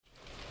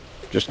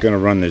just going to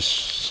run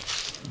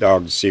this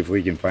dog to see if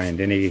we can find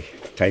any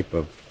type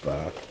of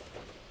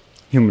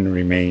human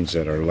remains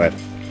that are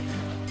left.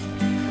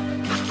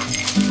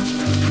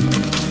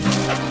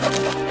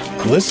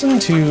 Listen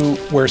to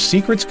Where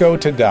Secrets Go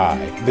to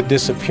Die, The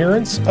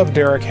Disappearance of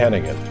Derek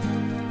Hennigan.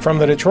 From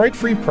the Detroit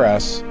Free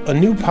Press, a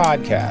new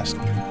podcast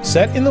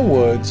set in the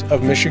woods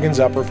of Michigan's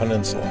Upper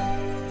Peninsula.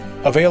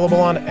 Available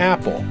on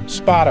Apple,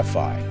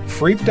 Spotify,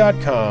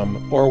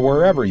 Freep.com, or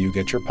wherever you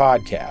get your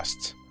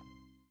podcasts.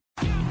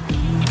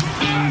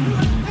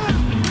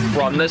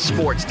 From the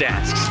sports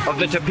desks of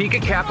the Topeka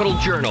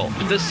Capital-Journal,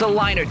 the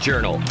Salina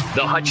Journal,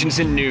 the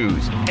Hutchinson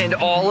News, and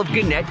all of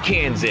Gannett,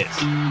 Kansas,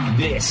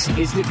 this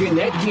is the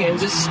Gannett,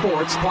 Kansas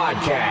Sports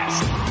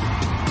Podcast.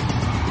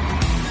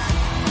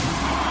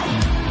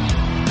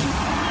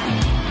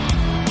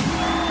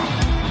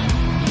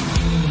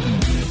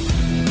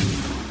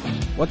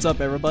 What's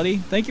up, everybody?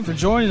 Thank you for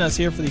joining us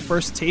here for the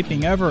first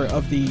taping ever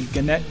of the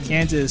Gannett,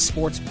 Kansas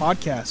Sports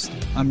Podcast.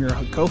 I'm your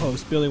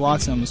co-host, Billy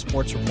Watson. I'm a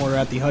sports reporter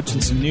at the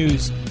Hutchinson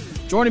News.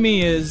 Joining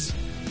me is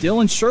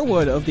Dylan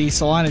Sherwood of the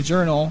Salina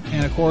Journal,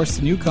 and of course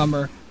the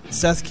newcomer,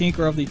 Seth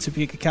Kinker of the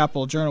Topeka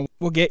Capital-Journal.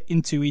 We'll get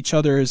into each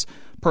other's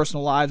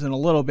personal lives in a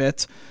little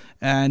bit,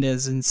 and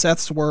as in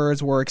Seth's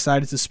words, we're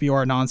excited to spew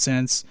our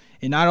nonsense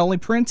in not only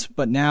print,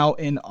 but now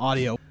in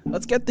audio.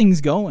 Let's get things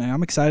going.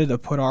 I'm excited to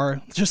put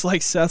our, just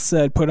like Seth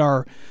said, put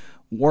our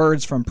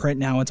words from print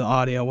now into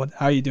audio.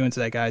 How are you doing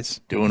today, guys?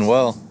 Doing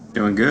well.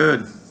 Doing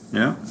good.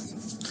 Yeah.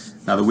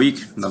 Another week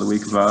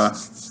of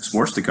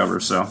sports to cover,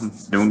 so I'm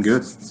doing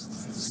good.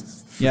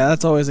 Yeah,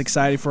 that's always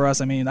exciting for us.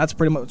 I mean, that's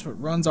pretty much what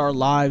runs our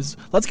lives.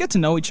 Let's get to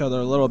know each other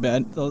a little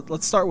bit.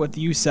 Let's start with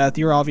you, Seth.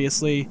 You're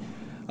obviously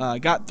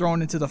got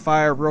thrown into the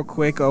fire real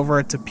quick over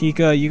at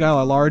Topeka. You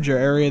got a larger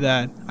area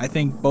that I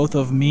think both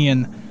me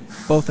and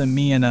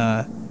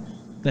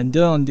than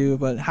Dylan do.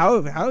 But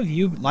how have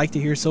you liked it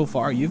here so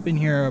far? You've been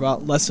here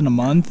about less than a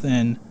month,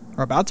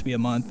 or about to be a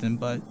month.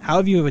 But how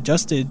have you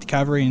adjusted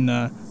covering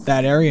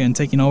that area and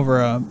taking over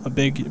a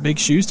big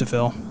shoes to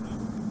fill?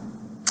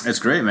 It's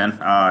great, man.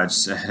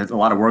 It's a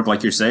lot of work,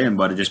 like you're saying,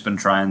 but I've just been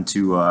trying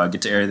to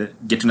get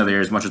to know the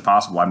area as much as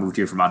possible. I moved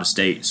here from out of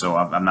state, so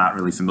I'm not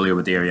really familiar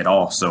with the area at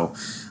all. So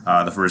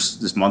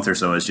this month or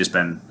so has just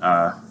been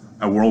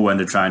a whirlwind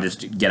to try and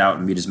just get out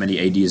and meet as many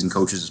ADs and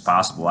coaches as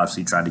possible.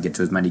 Obviously, trying to get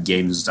to as many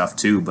games and stuff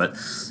too. But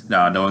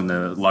knowing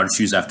the large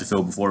shoes I have to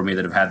fill before me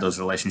that have had those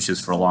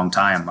relationships for a long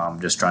time, I'm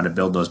just trying to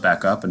build those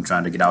back up and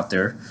trying to get out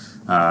there,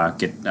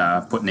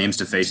 put names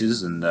to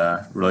faces, and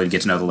really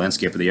get to know the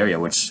landscape of the area,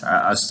 which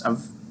I've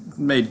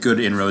made good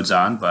inroads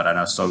on, but I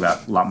know still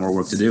got a lot more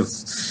work to do.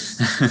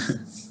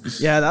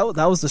 Yeah,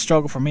 that was the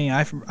struggle for me.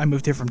 I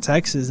moved here from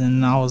Texas,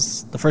 and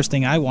the first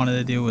thing I wanted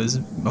to do was,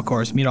 of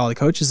course, meet all the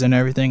coaches and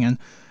everything. And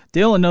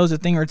Dylan knows a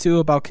thing or two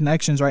about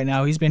connections right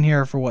now. He's been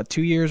here for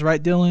 2 years,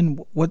 right,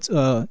 Dylan? What's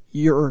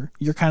you're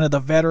kind of the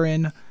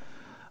veteran,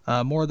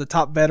 more of the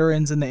top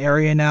veterans in the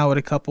area now, with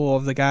a couple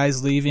of the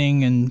guys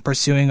leaving and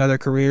pursuing other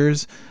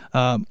careers.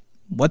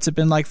 What's it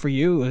been like for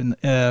you in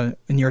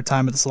your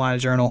time at the Salina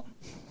Journal?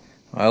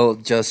 Well,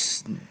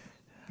 just,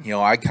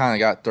 I kind of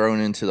got thrown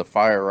into the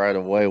fire right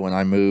away when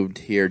I moved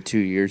here 2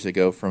 years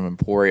ago from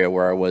Emporia,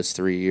 where I was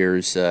 3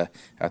 years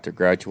after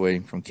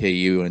graduating from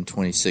KU in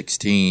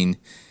 2016.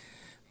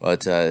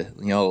 But,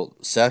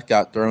 Seth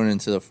got thrown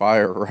into the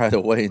fire right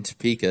away in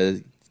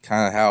Topeka,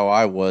 kind of how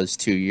I was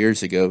 2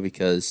 years ago,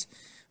 because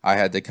I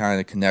had to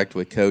kind of connect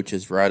with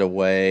coaches right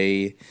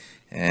away,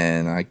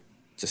 and I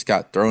just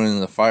got thrown into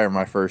the fire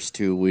my first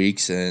 2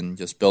 weeks, and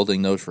just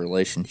building those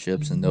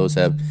relationships, and those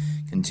have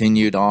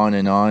continued on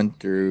and on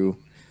through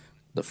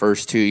the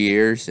first 2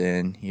 years,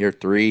 and year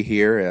 3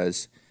 here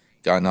has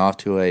gotten off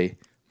to a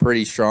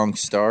pretty strong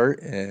start,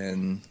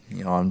 and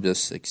I'm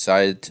just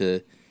excited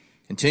to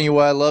continue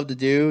what I love to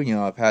do.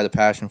 I've had a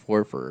passion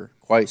for it for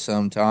quite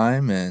some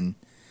time, and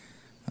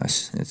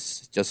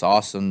it's just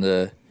awesome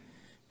to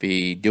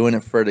be doing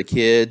it for the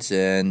kids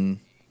and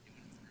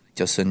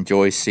just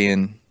enjoy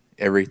seeing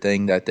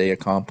everything that they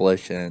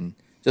accomplish and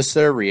just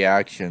their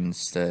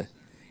reactions to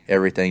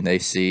everything they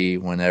see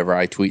whenever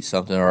I tweet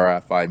something or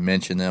if I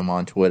mention them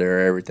on Twitter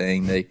or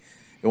everything. They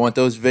want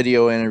those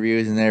video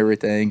interviews and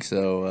everything.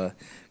 So,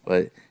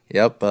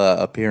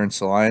 up here in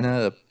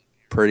Salina, a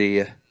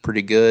pretty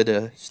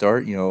good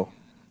start, to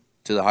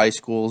the high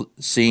school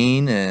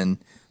scene, and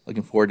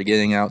looking forward to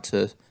getting out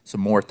to some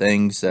more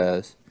things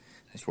as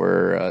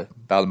we're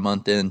about a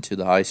month into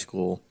the high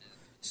school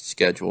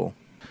schedule.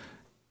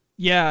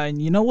 Yeah,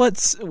 and you know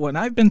what? When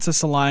I've been to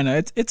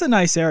Salina, it's a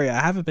nice area.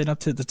 I haven't been up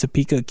to the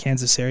Topeka,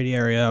 Kansas City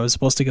area. I was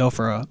supposed to go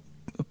for a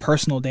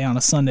personal day on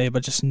a Sunday,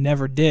 but just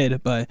never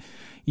did. But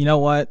you know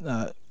what?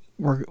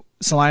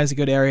 Salina's a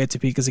good area.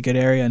 Topeka's a good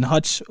area. And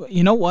Hutch,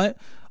 you know what?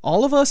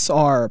 All of us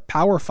are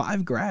Power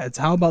 5 grads.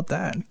 How about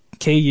that?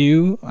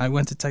 KU, I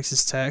went to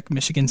Texas Tech,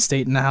 Michigan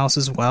State in the house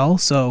as well.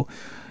 So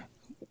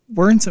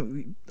we're in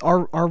some,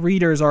 our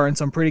readers are in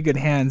some pretty good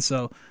hands.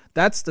 So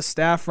that's the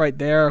staff right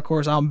there. Of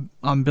course, I'm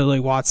Billy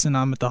Watson.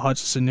 I'm at the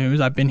Hutchinson News.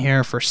 I've been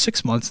here for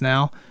 6 months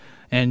now,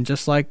 And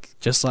just like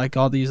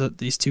all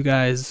these two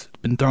guys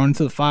been thrown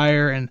into the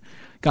fire and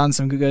gotten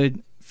some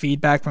good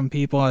feedback from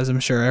people, as I'm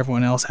sure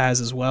everyone else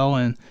has as well,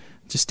 and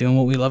just doing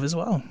what we love as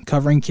well,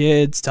 covering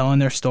kids, telling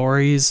their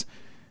stories.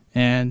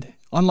 And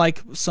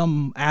unlike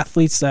some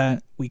athletes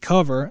that we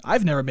cover,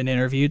 I've never been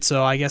interviewed,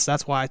 so I guess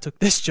that's why I took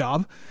this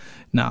job.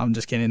 No, I'm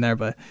just kidding there,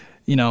 but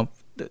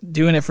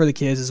doing it for the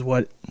kids is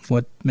what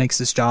makes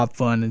this job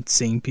fun, and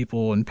seeing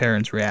people and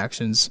parents'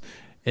 reactions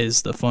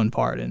is the fun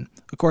part. And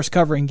of course,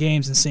 covering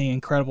games and seeing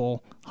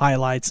incredible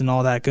highlights and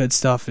all that good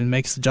stuff, and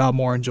makes the job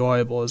more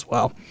enjoyable as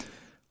well.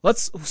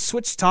 Let's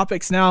switch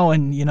topics now,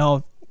 and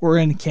we're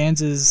in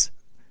Kansas.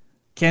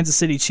 Kansas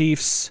City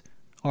Chiefs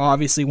are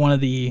obviously one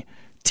of the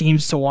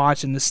teams to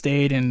watch in the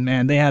state, and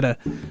man, they had a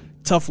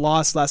tough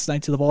loss last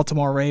night to the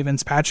Baltimore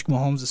Ravens. Patrick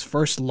Mahomes'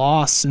 first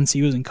loss since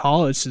he was in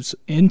college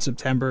in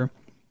September.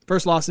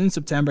 First loss in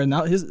September, and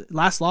now his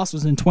last loss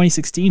was in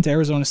 2016 to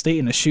Arizona State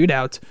in a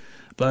shootout.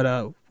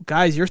 But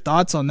guys, your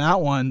thoughts on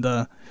that one?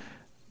 The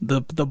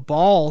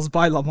balls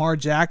by Lamar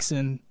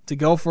Jackson to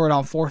go for it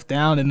on fourth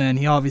down, and then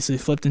he obviously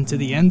flipped into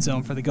the end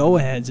zone for the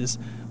go-ahead. Just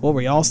what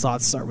were y'all's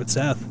thoughts? Start with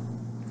Seth.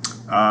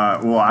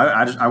 Well,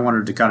 I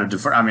wanted to kind of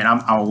defer. I mean, I'm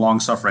a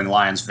long-suffering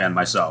Lions fan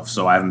myself,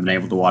 so I haven't been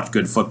able to watch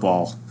good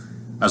football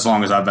as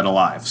long as I've been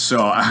alive. So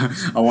I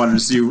wanted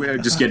to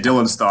just get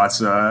Dylan's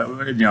thoughts,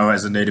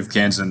 as a native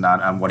Kansan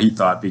on what he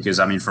thought, because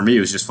I mean, for me, it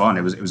was just fun.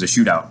 It was a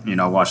shootout.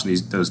 Watching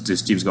those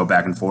teams go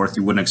back and forth.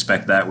 You wouldn't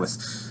expect that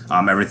with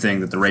everything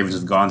that the Ravens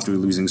have gone through,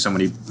 losing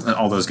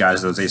all those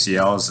guys, those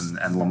ACLs,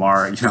 and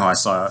Lamar. I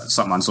saw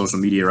something on social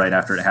media right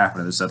after it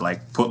happened that said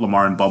put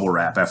Lamar in bubble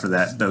wrap after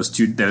that. Those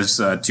two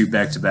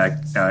back-to-back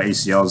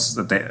ACLs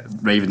that the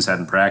Ravens had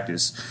in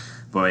practice.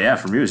 But yeah,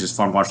 for me, it was just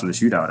fun watching the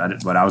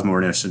shootout. But I was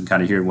more interested in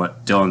kind of hearing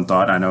what Dylan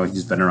thought. I know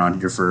he's been around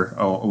here for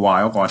a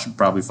while,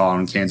 probably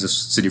following Kansas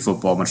City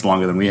football much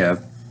longer than we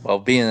have. Well,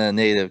 being a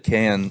native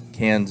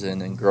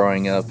Kansan and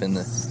growing up in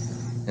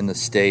the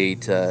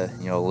state,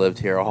 lived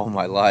here all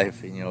my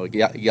life. You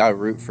got to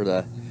root for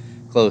the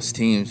close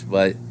teams.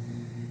 But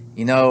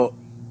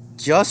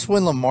just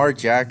when Lamar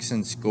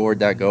Jackson scored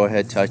that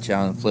go-ahead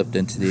touchdown and flipped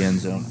into the end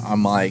zone,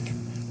 I'm like,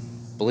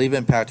 believe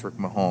in Patrick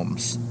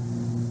Mahomes.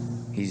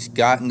 He's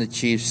gotten the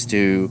Chiefs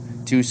to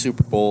 2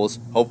 Super Bowls,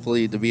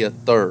 hopefully to be a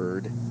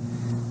third.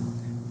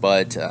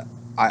 But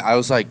I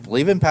was like,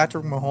 believe in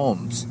Patrick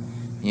Mahomes.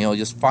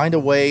 Just find a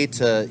way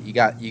to. You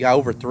got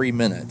over 3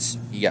 minutes.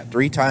 You got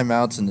 3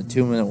 timeouts and the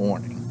 2-minute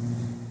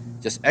warning.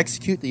 Just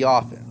execute the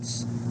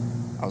offense.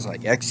 I was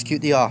like,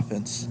 execute the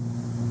offense.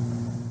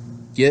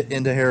 Get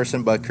into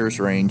Harrison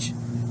Butker's range.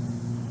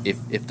 If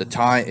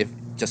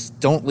just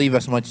don't leave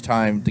us much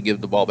time to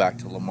give the ball back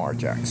to Lamar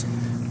Jackson.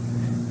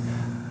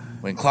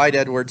 When Clyde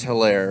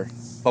Edwards-Helaire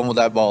fumbled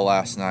that ball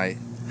last night,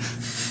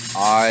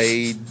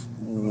 I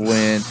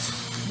went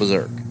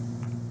berserk.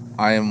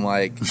 I am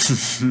like,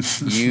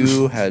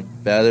 you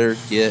had better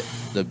get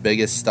the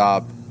biggest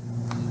stop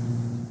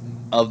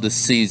of the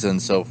season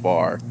so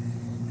far.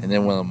 And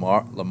then when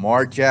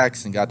Lamar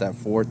Jackson got that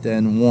 4th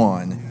and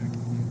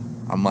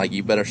 1, I'm like,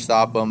 you better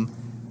stop him.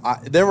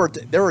 There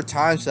were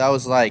times that I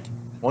was like,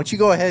 why don't you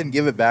go ahead and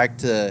give it back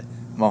to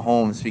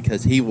Mahomes,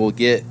 because he will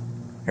get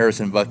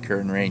Harrison Butker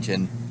in range.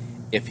 And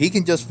if he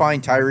can just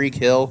find Tyreek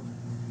Hill,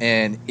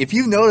 and if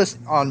you noticed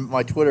on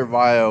my Twitter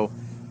bio,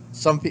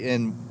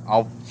 and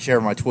I'll share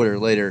my Twitter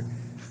later,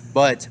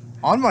 but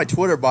on my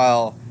Twitter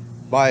bio,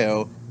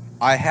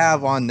 I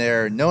have on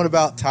there, known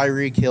about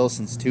Tyreek Hill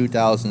since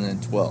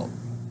 2012.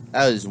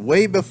 That is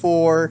way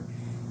before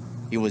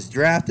he was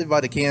drafted by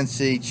the Kansas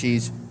City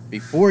Chiefs,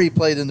 before he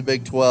played in the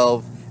Big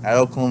 12 at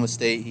Oklahoma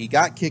State. He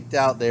got kicked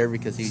out there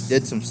because he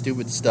did some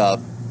stupid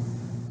stuff,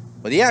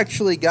 but he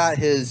actually got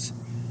his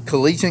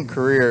collegiate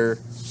career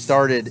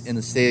started in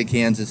the state of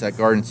Kansas at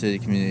Garden City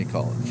Community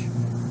College.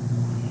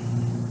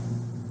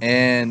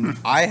 And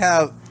I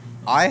have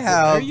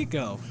there you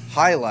go.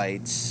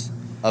 Highlights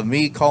of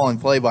me calling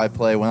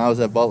play-by-play when I was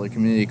at Butler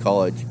Community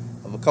College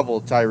of a couple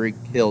of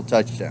Tyreek Hill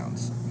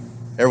touchdowns.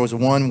 There was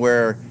one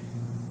where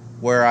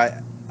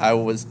I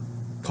was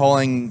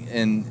calling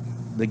in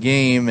the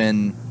game,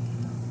 and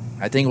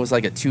I think it was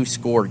like a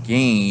 2-score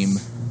game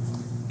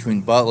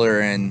between Butler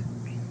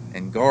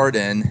and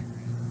Garden.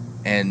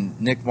 And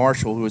Nick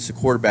Marshall, who was the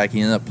quarterback,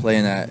 he ended up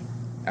playing at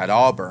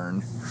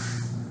Auburn.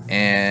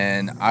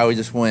 And I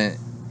just went,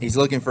 he's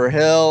looking for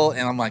Hill,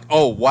 and I'm like,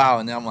 oh, wow.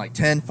 And then I'm like,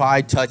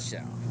 10-5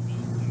 touchdown.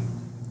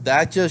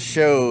 That just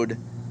showed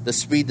the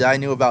speed that I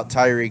knew about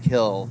Tyreek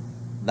Hill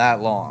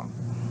that long.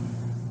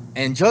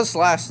 And just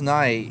last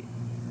night,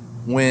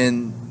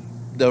 when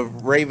the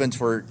Ravens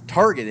were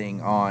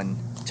targeting on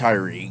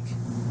Tyreek,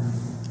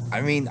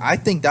 I mean, I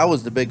think that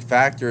was the big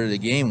factor of the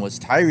game, was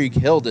Tyreek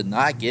Hill did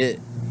not get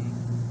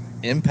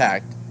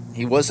impact.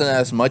 He wasn't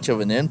as much of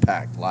an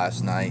impact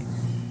last night.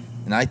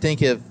 And I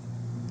think if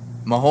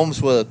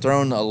Mahomes would have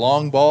thrown a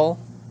long ball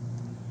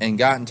and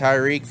gotten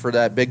Tyreek for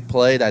that big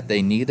play that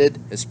they needed,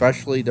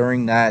 especially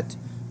during that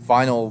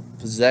final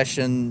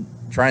possession,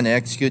 trying to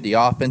execute the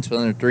offense with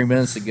under 3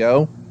 minutes to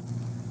go,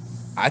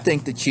 I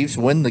think the Chiefs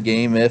win the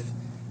game if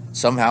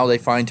somehow they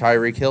find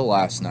Tyreek Hill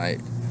last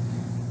night.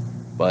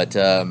 But,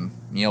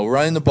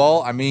 running the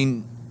ball,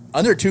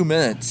 under 2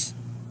 minutes,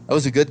 that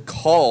was a good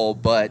call,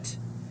 but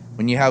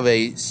when you have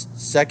a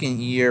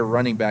second-year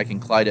running back in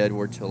Clyde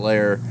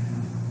Edwards-Helaire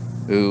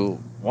who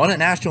won a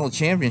national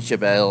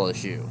championship at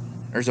LSU,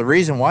 there's a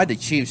reason why the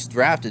Chiefs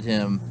drafted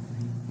him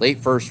late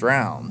first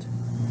round.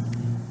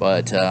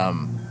 But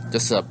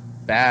just a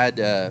bad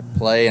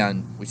play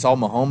we saw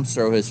Mahomes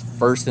throw his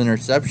first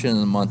interception in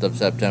the month of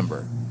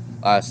September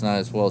last night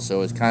as well,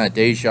 so it's kind of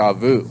deja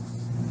vu.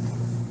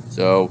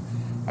 So,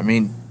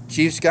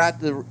 Chiefs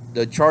got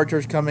the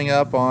Chargers coming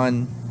up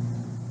on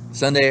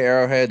Sunday at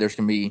Arrowhead. There's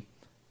going to be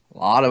a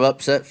lot of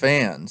upset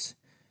fans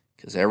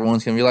because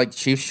everyone's going to be like, the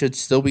Chiefs should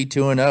still be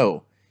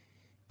 2-0.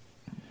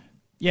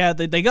 Yeah,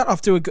 they got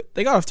off to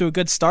a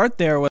good start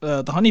there with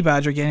the Honey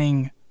Badger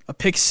getting a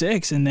pick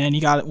six, and then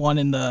you got one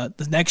in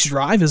the next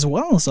drive as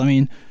well. So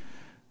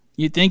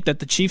you'd think that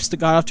the Chiefs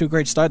got off to a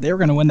great start. They were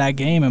going to win that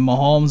game, and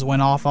Mahomes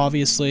went off.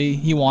 Obviously,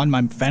 he won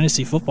my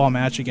fantasy football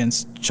match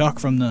against Chuck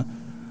from the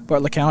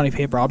Bartlett County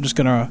paper. I'm just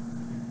going to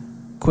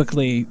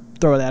quickly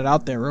throw that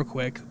out there real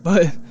quick,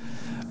 but.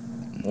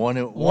 One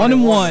and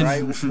one.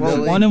 Right, we're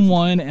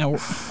 1-1, and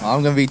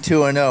I'm gonna be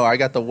 2-0. I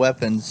got the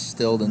weapons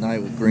still tonight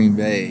with Green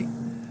Bay.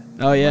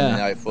 Oh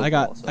yeah, football, I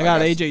got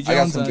AJ Jones. I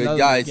got some good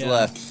guys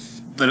left.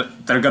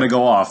 They're going to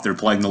go off. They're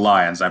playing the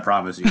Lions. I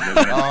promise you.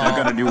 They're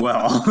going to do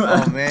well.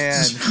 Oh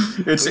man,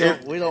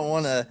 we don't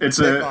want to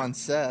pick on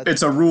Seth.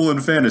 It's a rule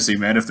in fantasy,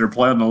 man. If they're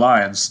playing the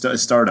Lions,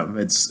 start them.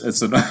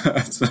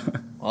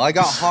 Well, I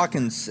got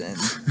Hutchinson,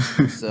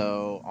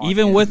 so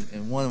in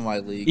one of my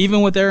leagues,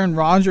 even with Aaron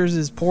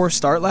Rodgers' poor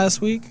start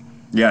last week.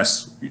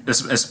 Yes,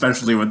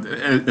 especially with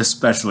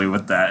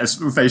that.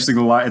 It's facing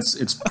the Lions.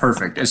 It's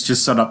perfect. It's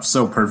just set up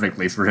so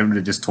perfectly for him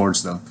to just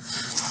torch them.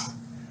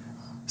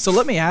 So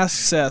let me ask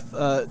Seth,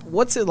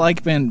 what's it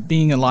like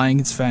being a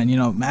Lions fan?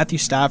 Matthew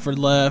Stafford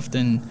left,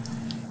 and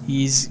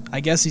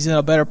I guess he's in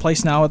a better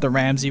place now with the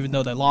Rams, even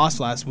though they lost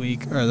last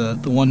week, or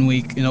the 1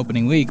 week in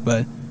opening week.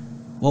 But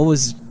what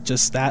was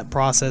just that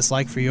process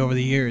like for you over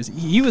the years?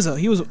 He was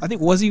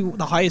was he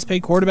the highest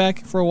paid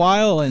quarterback for a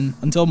while, and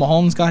until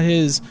Mahomes got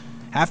his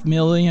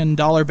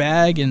 $500,000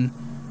 bag, and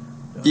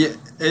yeah,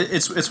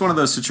 it's one of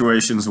those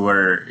situations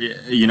where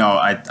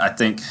I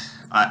think.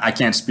 I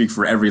can't speak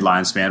for every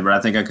Lions fan, but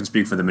I think I can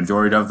speak for the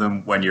majority of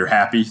them when you're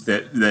happy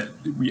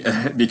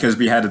because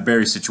we had a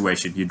Barry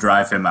situation, you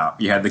drive him out.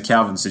 You had the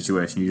Calvin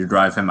situation, you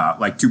drive him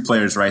out. Like two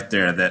players right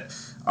there that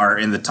are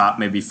in the top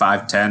maybe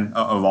 5-10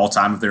 of all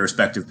time of their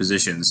respective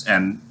positions,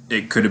 and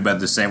it could have been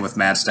the same with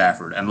Matt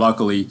Stafford. And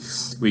luckily,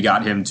 we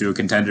got him to a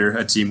contender,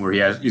 a team where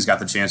he's got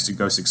the chance to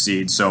go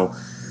succeed. So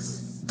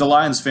the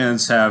Lions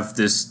fans have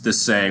this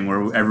saying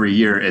where every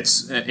year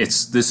it's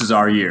this is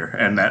our year,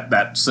 and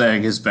that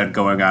saying has been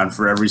going on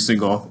for every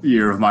single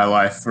year of my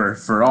life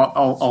for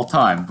all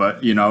time.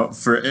 But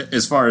for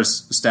as far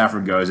as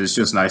Stafford goes, it's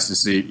just nice to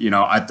see.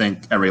 I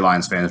think every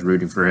Lions fan is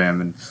rooting for him,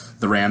 and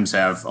the Rams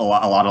have a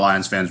lot of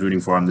Lions fans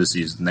rooting for him this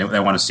season. They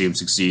want to see him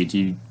succeed.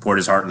 He poured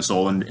his heart and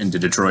soul into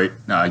Detroit,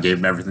 gave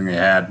them everything they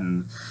had,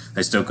 and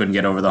they still couldn't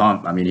get over the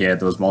hump. He had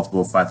those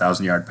multiple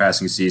 5,000-yard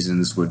passing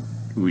seasons.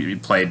 We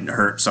played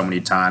hurt so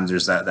many times.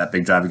 There's that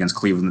big drive against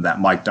Cleveland, that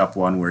mic'd up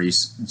one where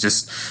he's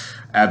just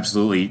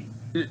absolutely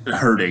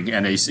hurting,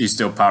 and he's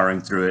still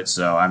powering through it.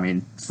 So,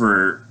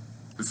 for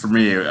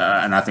me,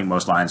 and I think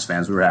most Lions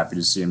fans, we were happy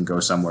to see him go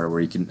somewhere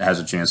where he has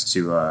a chance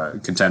to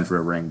contend for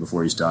a ring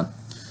before he's done.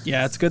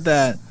 Yeah, it's good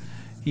that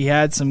he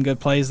had some good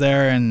plays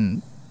there,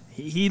 and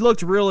he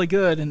looked really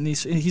good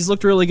he's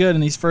looked really good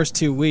in these first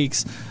 2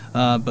 weeks.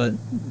 But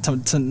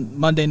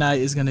Monday night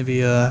is going to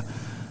be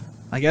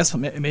I guess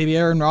maybe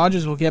Aaron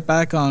Rodgers will get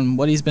back on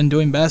what he's been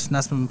doing best, and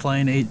that's been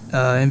playing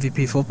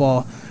MVP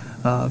football.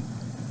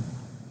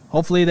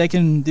 Hopefully they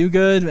can do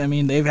good.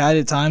 They've had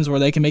at times where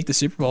they can make the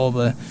Super Bowl,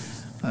 but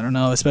I don't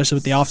know, especially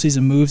with the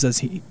offseason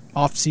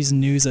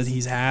news that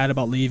he's had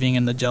about leaving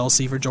and the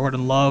jealousy for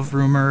Jordan Love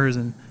rumors.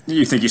 And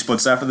you think he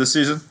splits after this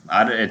season?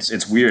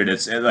 It's weird.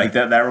 It's like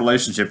that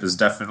relationship is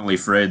definitely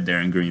frayed there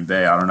in Green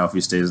Bay. I don't know if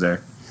he stays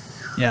there.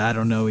 Yeah, I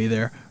don't know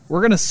either.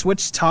 We're gonna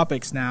switch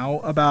topics now.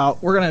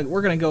 We're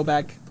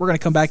gonna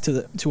come back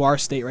to our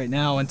state right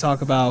now and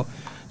talk about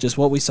just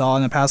what we saw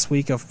in the past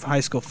week of high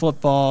school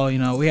football.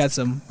 We had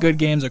some good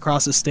games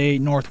across the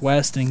state.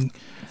 Northwest, and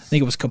I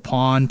think it was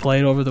Capon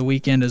played over the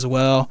weekend as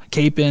well.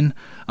 Capon.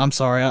 I'm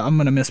sorry, I'm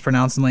gonna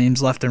mispronounce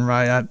names left and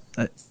right.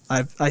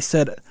 I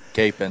said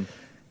Capon.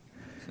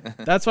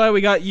 That's why we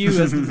got you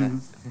as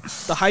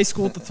the high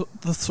school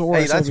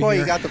thesaurus. Hey, that's why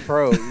here. You got the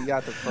pro. You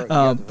got the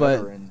pro.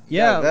 But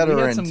yeah,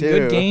 we had some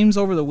good games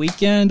over the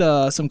weekend.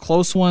 Some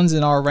close ones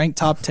in our ranked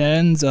top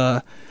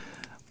 10s.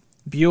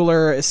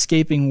 Bueller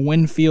escaping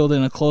Winfield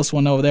in a close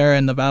one over there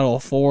in the Battle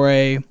of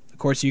 4A. Of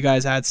course, you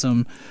guys had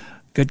some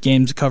good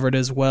games covered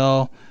as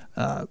well.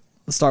 Let's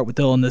start with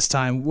Dylan this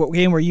time. What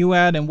game were you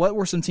at, and what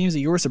were some teams that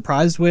you were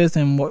surprised with,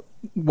 and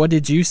what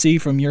did you see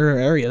from your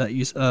area that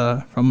you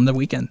from the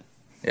weekend?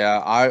 Yeah,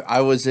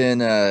 I was in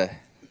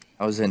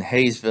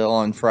Hayesville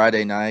on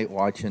Friday night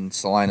watching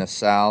Salina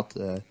South,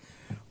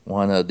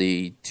 one of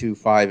the two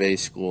 5A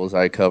schools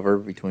I cover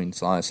between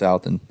Salina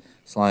South and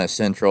Salina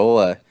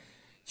Central.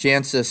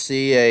 Chance to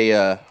see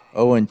a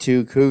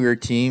 0-2 Cougar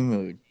team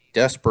who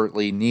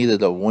desperately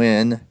needed a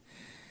win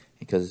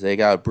because they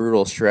got a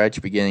brutal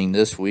stretch beginning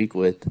this week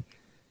with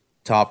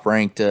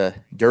top-ranked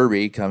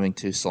Derby coming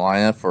to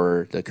Salina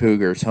for the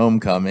Cougars'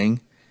 homecoming.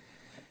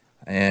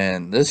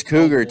 And this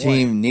Cougar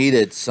team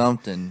needed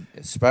something,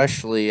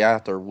 especially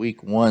after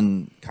week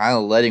one, kind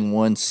of letting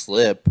one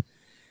slip,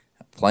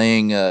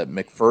 playing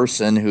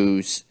McPherson,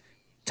 who's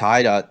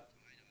tied at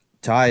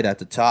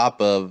the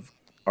top of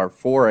our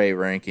 4A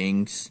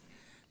rankings.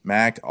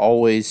 Mac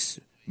always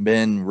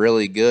been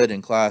really good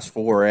in Class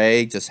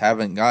 4A, just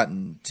haven't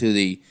gotten to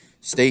the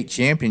state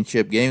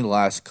championship game the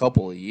last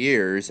couple of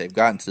years. They've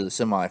gotten to the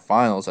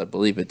semifinals. I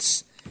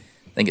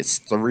think it's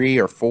 3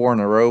 or 4 in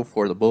a row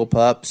for the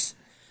Bullpups.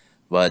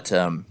 But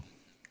an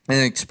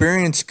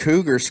experienced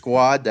Cougar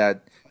squad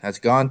that has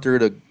gone through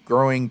the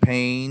growing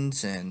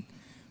pains and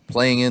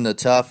playing in the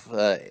tough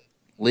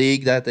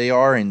league that they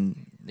are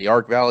in the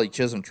Ark Valley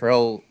Chisholm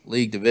Trail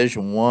League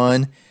Division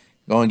I,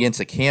 going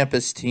against a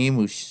campus team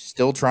who's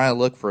still trying to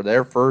look for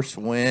their first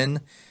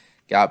win.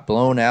 Got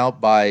blown out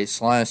by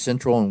Salina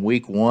Central in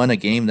week one, a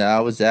game that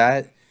I was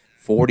at,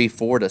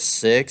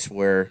 44-6,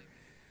 where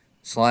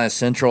Salina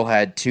Central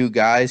had two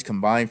guys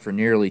combined for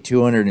nearly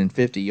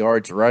 250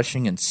 yards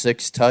rushing and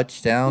 6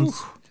 touchdowns.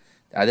 Oof.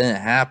 That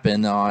didn't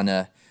happen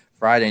on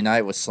Friday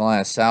night with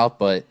Salina South,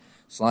 but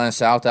Salina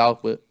South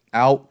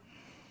out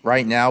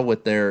right now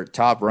with their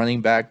top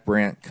running back,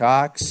 Brant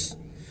Cox,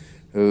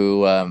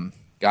 who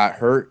got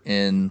hurt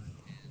in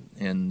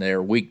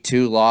their week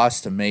 2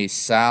 loss to Mays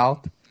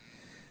South.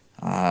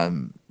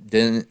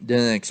 Didn't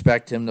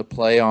expect him to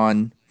play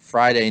on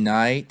Friday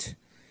night,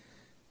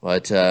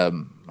 but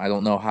I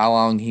don't know how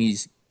long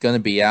he's going to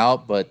be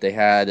out, but they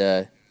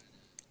had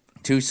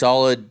 2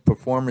 solid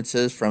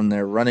performances from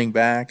their running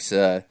backs,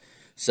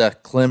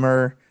 Seth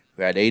Clemmer,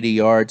 who had 80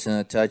 yards and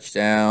a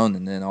touchdown,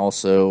 and then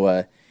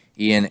also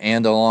Ian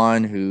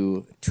Andelon,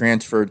 who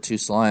transferred to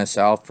Salina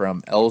South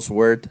from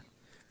Ellsworth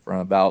from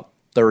about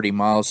 30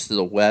 miles to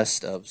the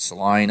west of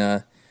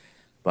Salina.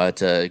 But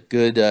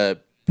good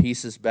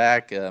pieces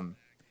back.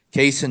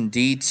 Kaysen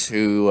Dietz,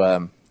 who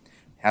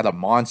had a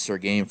monster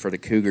game for the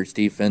Cougars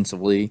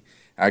defensively.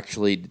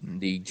 Actually,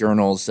 the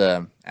Journal's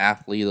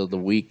Athlete of the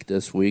Week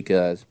this week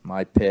is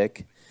my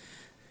pick.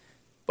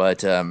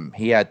 But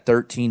he had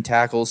 13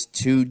 tackles,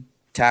 2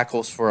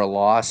 tackles for a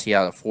loss. He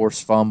had a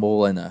forced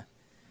fumble and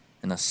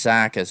a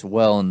sack as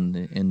well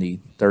in the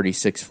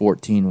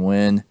 36-14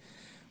 win.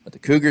 But the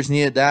Cougars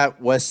needed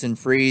that. Weston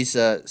Freeze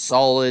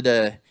solid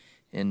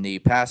in the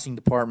passing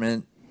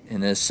department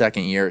in his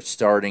second year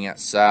starting at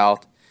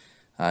South.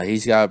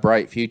 He's got a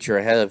bright future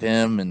ahead of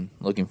him, and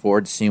looking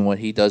forward to seeing what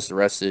he does the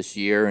rest of this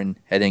year and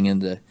heading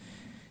into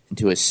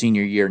his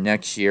senior year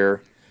next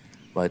year.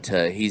 But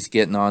he's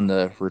getting on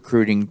the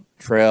recruiting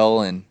trail,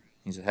 and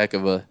he's a heck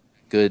of a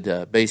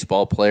good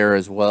baseball player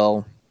as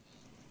well.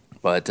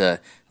 But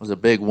it was a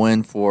big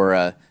win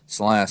for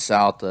Salina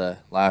South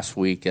last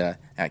week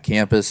at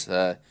campus.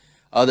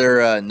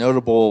 Other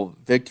notable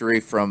victory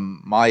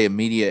from my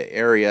immediate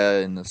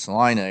area in the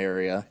Salina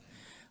area,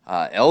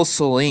 El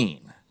Saline,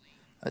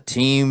 a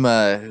team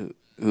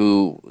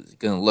who is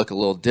going to look a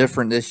little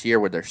different this year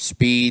with their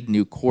speed,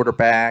 new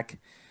quarterback,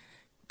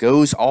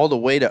 goes all the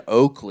way to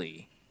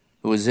Oakley,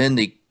 who was in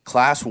the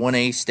Class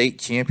 1A state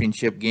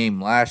championship game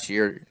last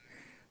year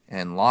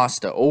and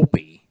lost to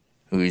Opie,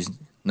 who's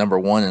number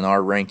 1 in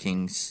our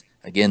rankings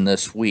again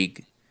this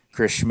week.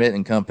 Chris Schmidt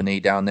and company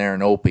down there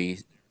in Opie,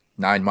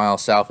 9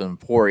 miles south of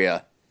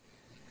Emporia.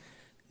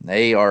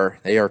 They are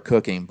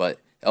cooking, but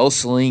El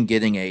Saline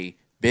getting a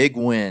big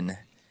win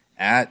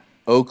at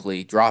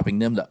Oakley, dropping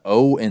them to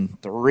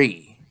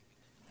 0-3.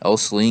 El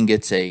Saline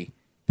gets a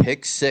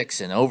pick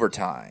 6 in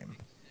overtime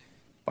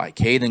by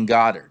Caden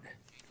Goddard.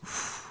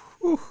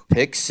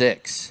 Pick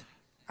 6.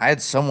 I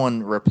had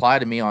someone reply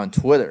to me on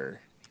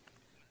Twitter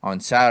on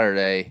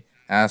Saturday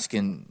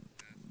asking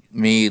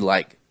me,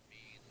 like,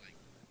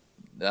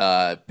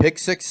 pick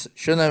 6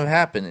 shouldn't have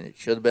happened. It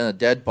should have been a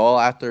dead ball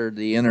after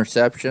the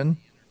interception.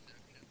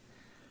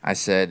 I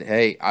said,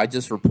 hey, I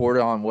just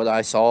reported on what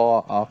I saw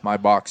off my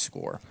box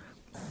score.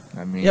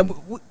 I mean, yeah, but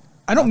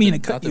I don't mean to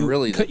cut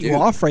you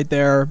off right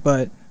there,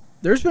 but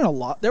there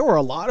were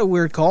a lot of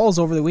weird calls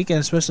over the weekend,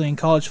 especially in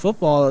college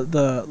football.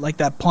 Like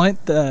that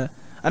punt, I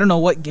don't know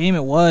what game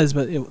it was,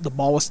 but the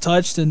ball was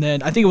touched, and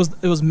then I think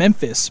it was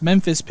Memphis.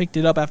 Memphis picked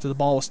it up after the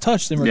ball was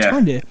touched and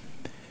returned it.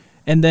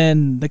 And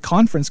then the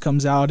conference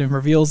comes out and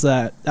reveals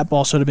that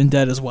ball should have been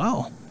dead as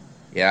well.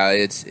 Yeah,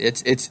 it's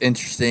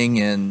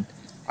interesting, and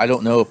I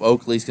don't know if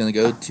Oakley's going to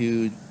go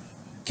to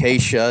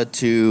Keisha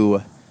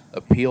to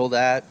appeal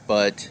that,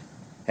 but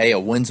hey, a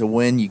win's a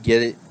win. You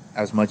get it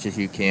as much as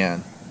you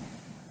can.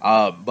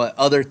 But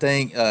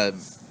a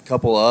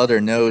couple of other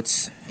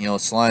notes.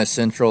 Salina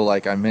Central,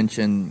 like I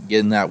mentioned,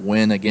 getting that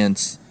win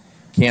against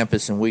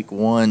campus in week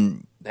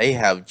 1. They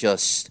have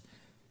just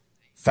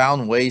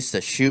found ways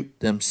to shoot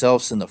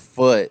themselves in the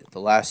foot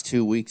the last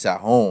 2 weeks at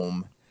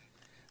home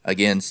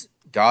against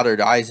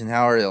Goddard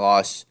Eisenhower, they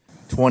lost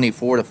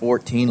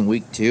 24-14 in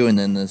week 2, and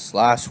then this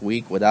last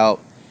week without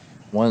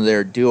one of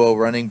their duo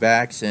running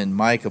backs and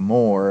Micah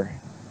Moore,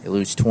 they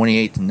lose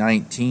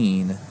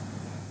 28-19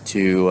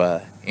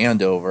 to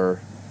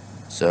Andover.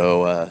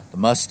 So the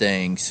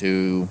Mustangs,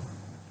 who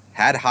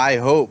had high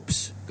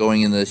hopes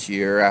going into this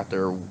year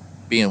after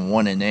being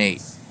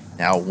 1-8,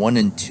 now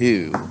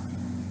 1-2,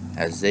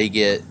 as they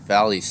get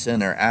Valley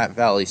Center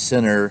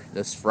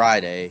this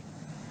Friday,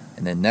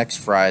 and then next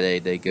Friday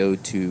they go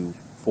to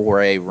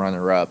 4A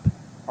runner-up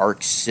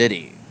Arc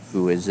City,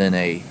 who is in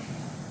a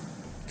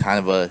kind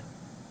of a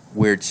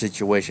weird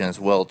situation as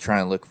well,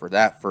 trying to look for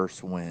that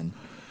first win.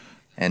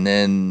 And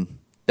then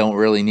don't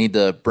really need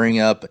to bring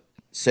up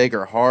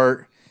Sacred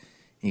Heart,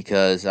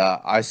 because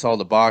I saw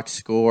the box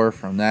score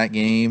from that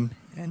game,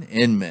 and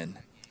Inman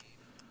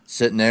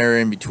sitting there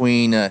in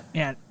between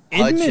Inman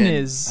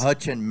is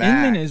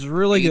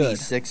really good.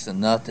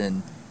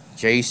 86-0.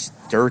 Jace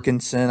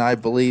Durkinson, I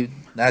believe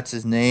that's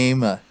his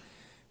name.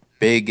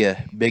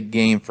 Big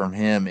game from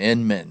him.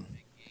 Inman,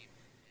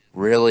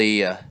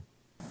 really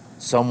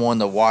someone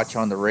to watch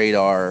on the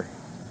radar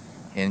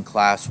in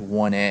Class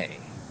 1A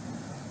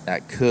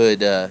that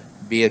could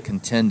be a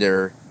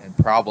contender and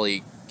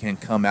probably can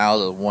come out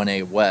of the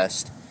 1A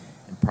West,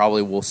 and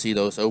probably we'll see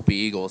those Opie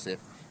Eagles. If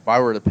I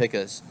were to pick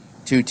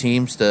two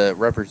teams to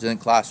represent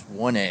Class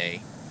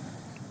 1A,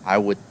 I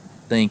would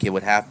think it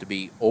would have to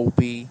be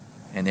Opie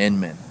and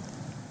Inman.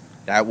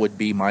 That would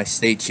be my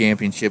state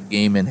championship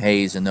game in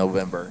Hayes in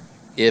November,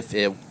 if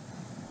the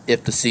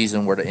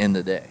season were to end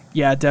today.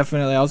 Yeah,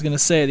 definitely. I was going to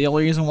say the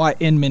only reason why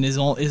Inman is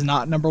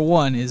not number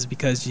 1 is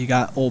because you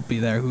got Opie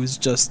there, who's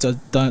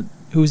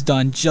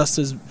done just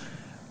as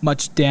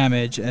much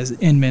damage as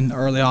Inman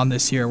early on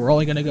this year. We're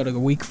only going to go to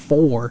week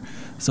 4,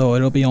 so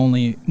it'll be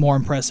only more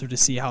impressive to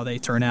see how they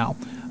turn out.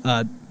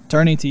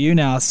 Turning to you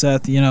now,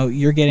 Seth,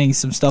 you're getting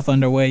some stuff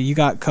underway. You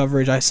got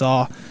coverage, I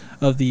saw,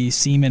 of the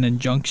Seaman and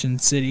Junction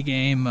City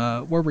game.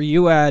 Where were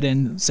you at?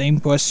 And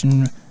same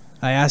question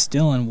I asked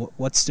Dylan,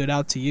 what stood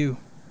out to you?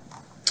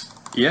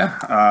 Yeah,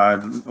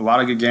 a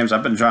lot of good games.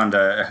 I've been trying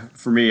to,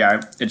 for me,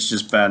 it's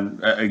just been,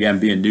 again,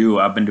 being new,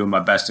 I've been doing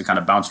my best to kind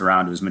of bounce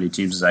around to as many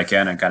teams as I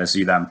can and kind of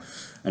see them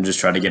and just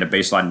try to get a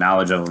baseline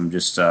knowledge of them,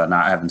 just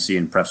not having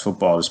seen Preps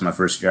football. This is my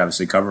first year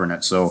obviously covering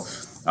it. So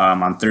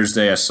on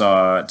Thursday I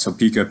saw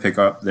Topeka pick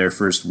up their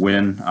first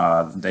win.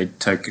 They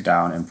took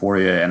down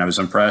Emporia, and I was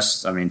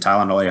impressed. I mean,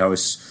 Tylen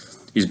Olejos,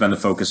 he's been the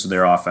focus of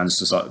their offense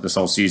this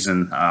whole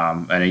season.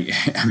 And he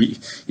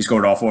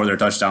scored all 4 of their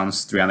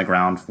touchdowns, 3 on the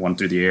ground, 1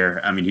 through the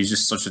air. I mean, he's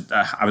just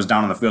I was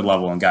down on the field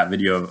level and got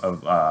video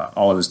of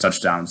all of his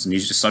touchdowns, and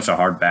he's just such a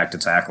hard back to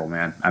tackle,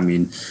 man. I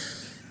mean,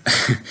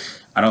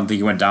 I don't think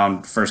he went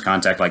down first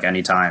contact like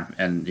any time,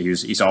 and he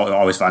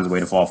always finds a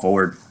way to fall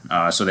forward.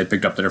 So they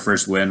picked up their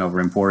first win over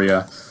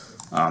Emporia.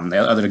 The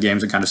other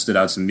games that kind of stood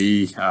out to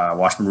me,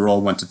 Washburn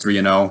Rural went to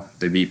 3-0.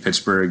 They beat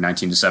Pittsburgh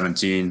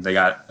 19-17. They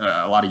got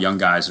a lot of young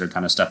guys that are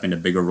kind of stepping into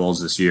bigger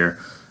roles this year.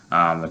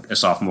 A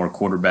sophomore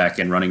quarterback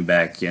and running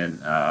back, and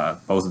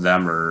both of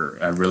them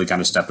have really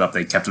kind of stepped up.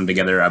 They kept them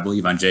together, I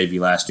believe, on JV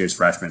last year's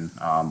freshmen,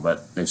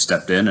 but they've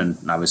stepped in and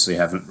obviously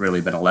haven't really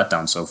been a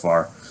letdown so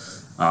far.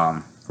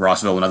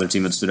 Rossville, another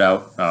team that stood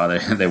out,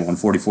 they won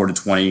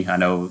 44-20. I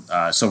know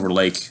Silver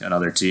Lake,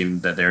 another team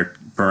that they're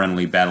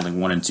currently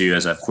battling 1 and 2,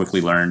 as I've quickly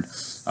learned.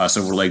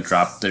 Silver Lake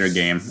dropped their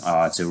game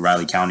to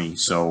Riley County,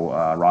 so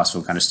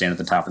Rossville kind of stand at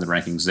the top of the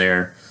rankings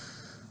there.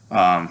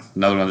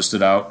 Another one that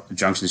stood out,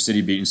 Junction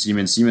City beating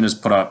Seaman. Seaman has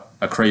put up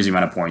a crazy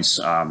amount of points,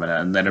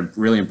 and that have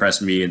really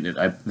impressed me. And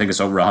I think it's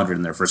over 100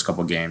 in their first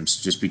couple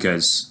games, just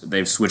because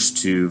they've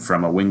switched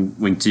from a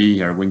wing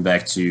T or wing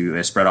back to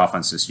a spread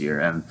offense this year.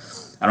 And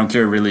I don't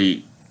care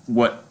really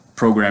what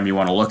program you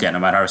want to look at, no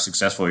matter how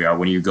successful you are.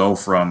 When you go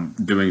from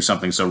doing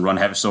something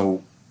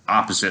so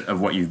opposite of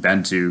what you've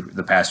been to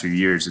the past few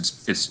years,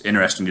 it's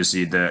interesting to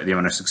see the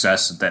amount of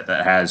success that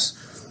has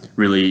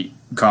really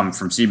come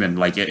from Seaman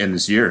like in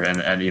this year.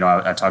 And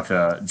I talked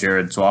to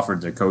Jared Swafford,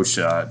 the coach,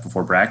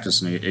 before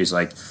practice, and he's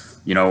like,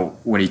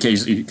 when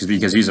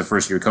because he's a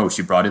first year coach,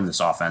 he brought in this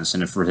offense,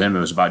 and for him it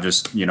was about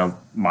just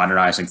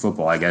modernizing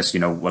football, I guess,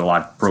 what a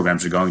lot of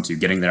programs are going to,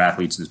 getting their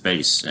athletes in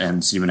space,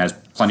 and Seaman has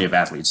plenty of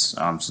athletes,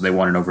 so they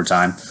won in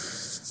overtime.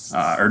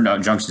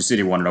 Junction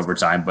City won in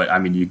overtime, but I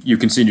mean, you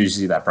continue to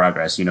see that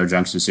progress.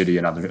 Junction City,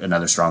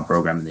 another strong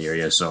program in the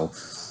area. So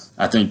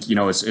I think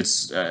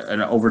it's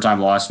an overtime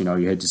loss. You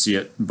hate to see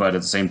it, but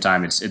at the same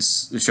time,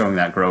 it's showing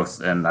that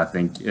growth, and I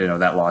think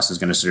that loss is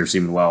going to serve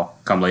Seaman well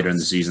come later in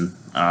the season.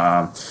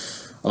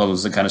 Although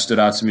those that kind of stood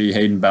out to me,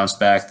 Hayden bounced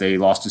back. They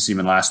lost to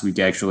Seaman last week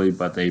actually,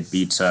 but they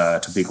beat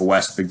Topeka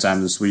West big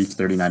time this week,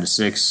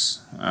 39-6.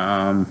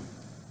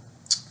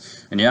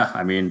 And yeah,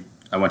 I mean,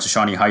 I went to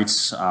Shawnee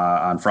Heights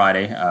on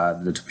Friday.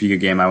 The Topeka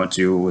game I went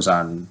to was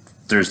on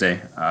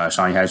Thursday.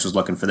 Shawnee Heights was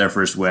looking for their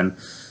first win.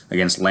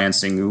 against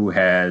Lansing, who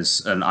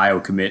has an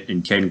Iowa commit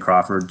in Caden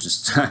Crawford.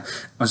 I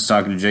was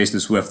talking to Jason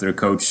Swift, their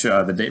coach,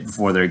 the day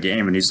before their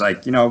game, and he's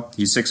like,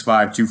 he's 6'5",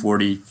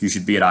 240. You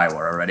should be at Iowa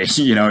already.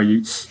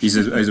 He's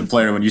a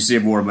player. When you see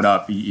him warming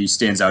up, he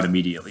stands out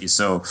immediately.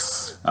 So,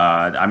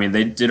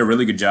 they did a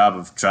really good job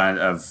of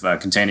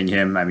containing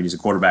him. I mean, he's a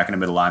quarterback and a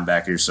middle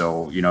linebacker.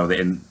 So,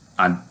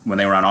 when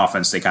they were on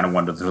offense, they kind of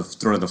wanted to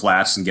throw the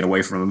flats and get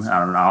away from him.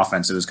 On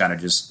offense, it was kind of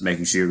just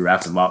making sure you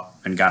wrapped them up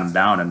and got them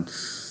down. And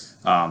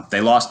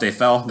they lost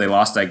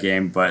that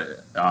game.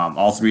 But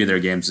all three of their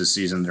games this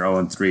season, they're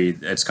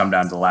 0-3. It's come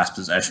down to the last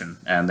possession,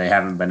 and they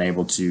haven't been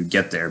able to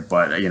get there.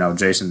 But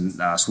Jason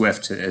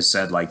Swift has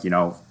said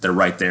they're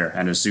right there,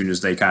 and as soon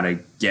as they kind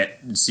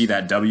of see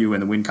that W in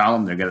the win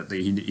column,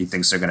 he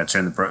thinks they're going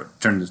to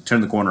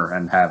turn the corner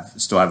and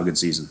still have a good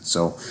season.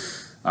 So.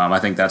 I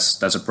think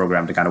that's a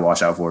program to kind of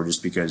watch out for,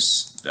 just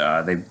because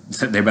they've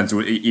been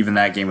through. Even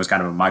that game was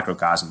kind of a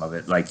microcosm of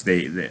it. Like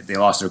they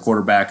lost their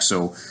quarterback,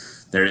 so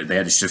they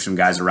had to shift some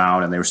guys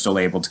around, and they were still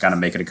able to kind of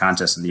make it a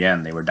contest in the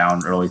end. They were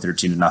down early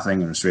 13-0,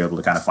 and were still able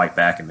to kind of fight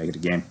back and make it a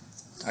game.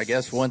 I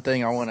guess one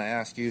thing I want to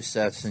ask you,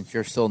 Seth, since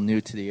you're still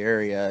new to the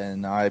area,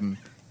 and I'm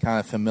kind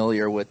of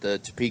familiar with the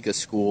Topeka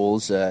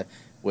schools,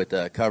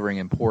 with covering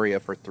Emporia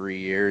for 3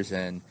 years,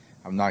 and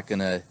I'm not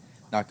gonna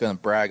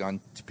brag on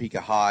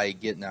Topeka High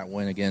getting that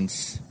win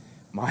against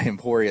my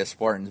Emporia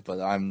Spartans, but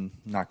I'm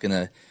not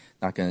gonna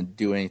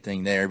do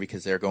anything there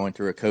because they're going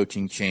through a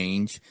coaching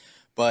change.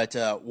 But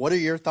what are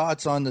your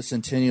thoughts on the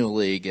Centennial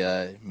League?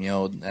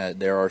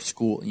 There are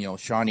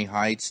Shawnee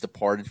Heights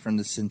departed from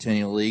the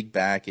Centennial League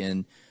back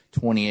in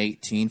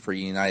 2018 for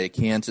United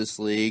Kansas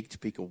League,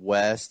 Topeka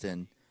West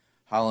and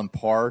Highland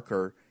Park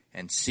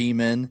and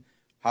Seaman.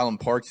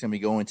 Highland Park's going to be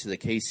going to the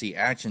KC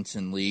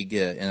Hutchinson League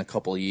in a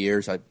couple of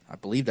years. I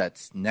believe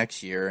that's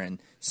next year. And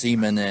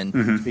Seaman and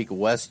Topeka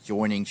West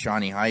joining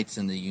Shawnee Heights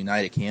in the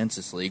United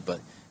Kansas League.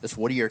 But just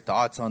what are your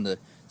thoughts on the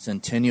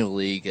Centennial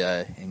League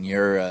in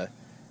your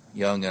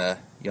your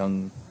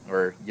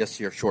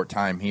short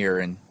time here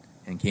in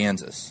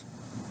Kansas?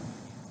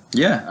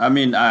 Yeah, I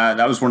mean,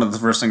 that was one of the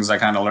first things I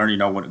kind of learned,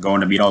 going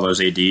to meet all those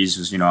ADs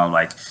was,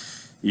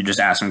 you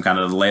just ask them kind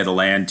of the lay of the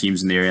land,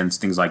 teams in the area and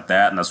things like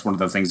that. And that's one of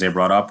the things they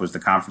brought up was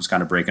the conference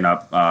kind of breaking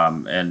up. I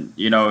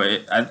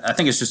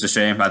think it's just a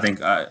shame. I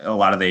think a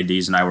lot of the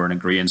ADs and I were in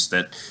agreement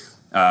that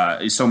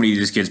so many of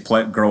these kids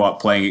grow up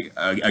playing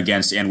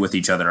against and with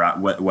each other,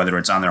 whether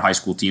it's on their high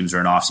school teams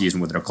or in off season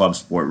with their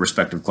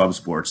respective club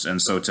sports.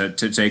 And so to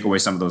take away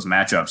some of those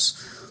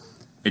matchups,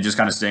 it just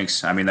kind of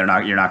stinks. I mean,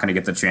 you're not going to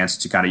get the chance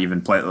to kind of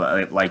even play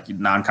like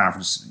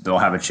non-conference. They'll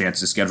have a chance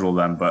to schedule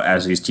them, but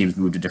as these teams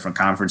move to different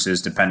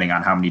conferences, depending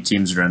on how many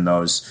teams are in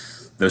those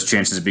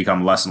chances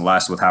become less and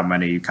less with how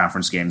many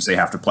conference games they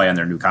have to play in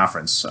their new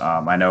conference.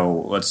 I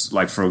know,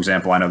 for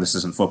example, I know this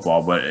isn't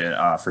football,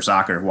 but for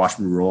soccer,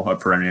 Washington Rural, a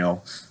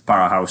perennial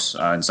powerhouse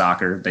in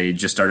soccer, they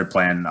just started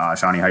playing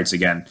Shawnee Heights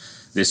again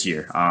this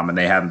year, and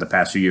they haven't the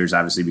past few years,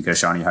 obviously, because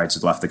Shawnee Heights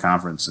had left the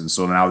conference, and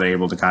so now they're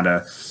able to kind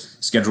of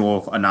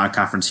schedule a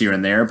non-conference here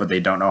and there, but they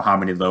don't know how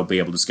many they'll be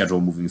able to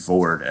schedule moving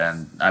forward.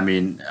 And I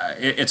mean,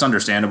 it's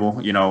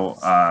understandable,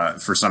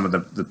 for some of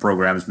the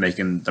programs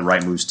making the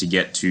right moves to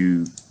get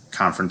to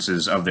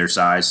conferences of their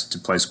size, to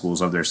play schools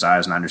of their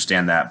size, and I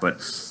understand that. But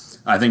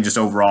I think just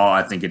overall,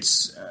 I think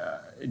it's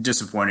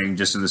disappointing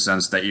just in the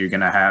sense that you're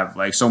going to have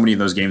so many of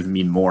those games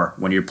mean more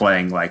when you're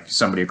playing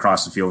somebody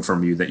across the field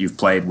from you that you've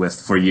played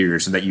with for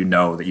years and that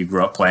that you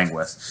grew up playing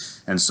with.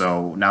 And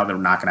so now they're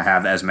not going to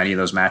have as many of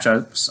those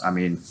matchups. I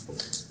mean,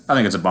 I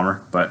think it's a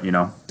bummer, but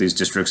these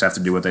districts have to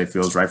do what they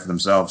feel is right for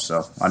themselves.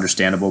 So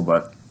understandable,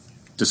 but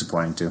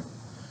disappointing too.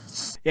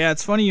 Yeah,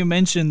 it's funny you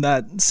mentioned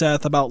that,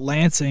 Seth, about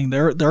Lansing.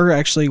 They're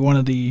actually one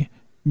of the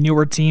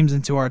newer teams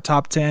into our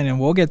top 10, and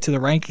we'll get to the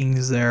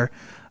rankings there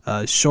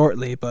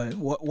shortly. But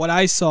what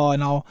I saw,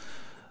 and I'll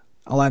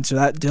answer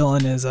that,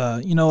 Dylan, is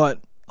what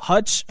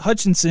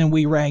Hutchinson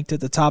we ranked at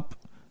the top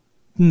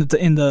in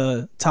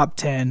the top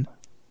 10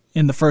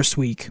 in the first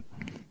week.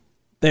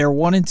 They are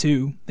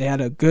 1-2. They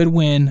had a good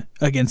win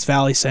against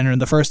Valley Center in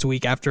the first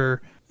week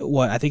after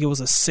I think it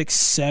was a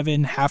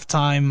 6-7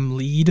 halftime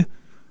lead,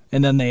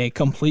 and then they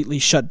completely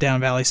shut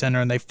down Valley Center,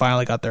 and they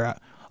finally got their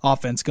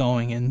offense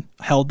going and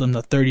held them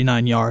to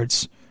 39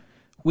 yards.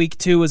 Week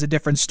 2 was a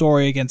different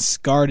story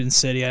against Garden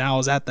City, and I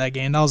was at that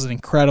game. That was an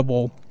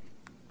incredible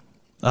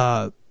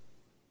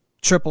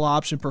triple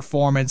option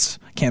performance.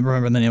 I can't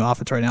remember the name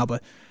of it right now,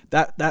 but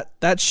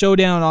that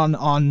showdown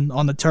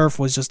on the turf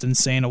was just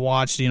insane to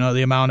watch. The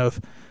amount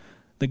of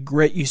the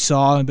grit you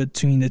saw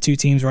between the two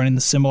teams running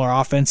the similar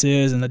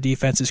offenses and the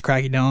defenses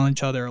cracking down on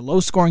each other. A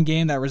low-scoring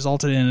game that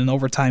resulted in an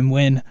overtime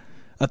win,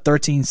 a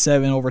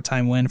 13-7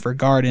 overtime win for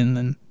Garden,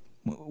 and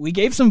we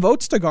gave some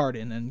votes to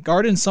Garden, and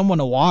Garden's someone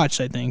to watch,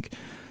 I think.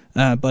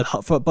 But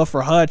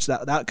for Hutch,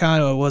 that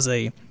kind of was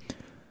a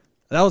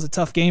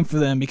tough game for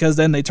them, because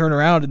then they turn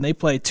around and they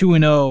play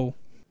 2-0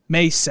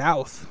 May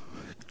South,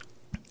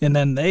 and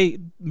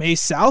then May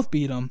South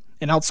beat them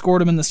and outscored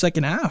them in the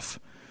second half.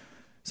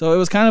 So it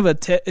was kind of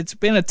it's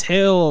been a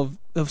tale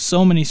of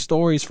so many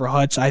stories for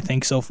Hutch, I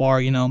think, so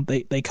far.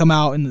 They come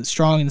out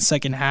strong in the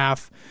second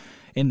half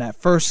in that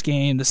first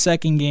game. The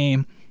second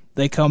game,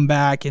 they come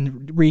back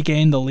and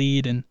regain the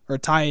lead or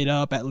tie it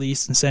up at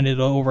least and send it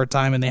to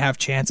overtime, and they have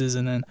chances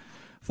and then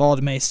fall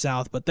to Mesa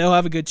South. But they'll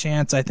have a good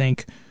chance, I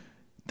think,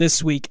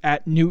 this week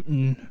at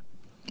Newton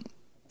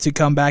to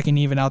come back and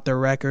even out their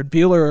record.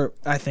 Buhler,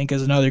 I think,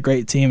 is another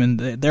great team, and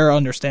they're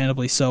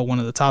understandably so one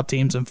of the top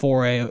teams in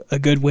 4A. A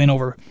good win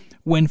over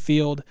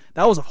Winfield.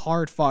 That was a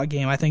hard-fought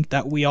game. I think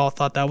that we all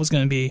thought that was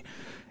going to be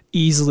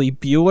easily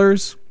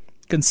Buhler's,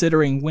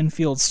 considering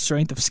Winfield's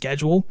strength of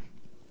schedule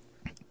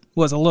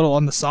was a little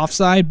on the soft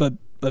side. But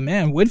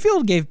man,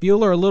 Winfield gave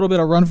Buhler a little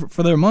bit of run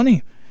for their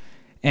money.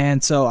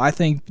 And so I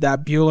think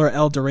that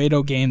Buhler-El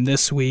Dorado game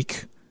this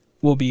week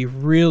will be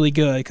really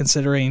good,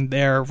 considering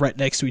they're right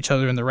next to each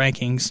other in the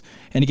rankings.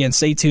 And again,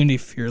 stay tuned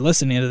if you're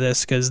listening to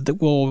this, because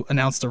we'll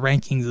announce the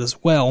rankings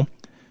as well.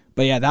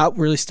 But yeah, that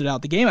really stood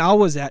out. The game I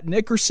was at,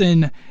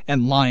 Nickerson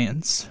and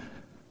Lions.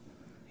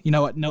 You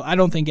know what? No, I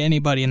don't think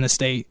anybody in the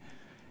state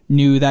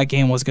knew that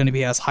game was going to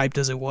be as hyped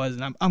as it was,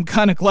 and I'm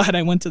kind of glad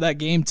I went to that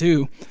game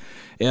too.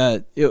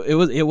 It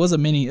was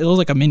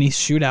like a mini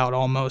shootout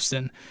almost,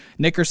 and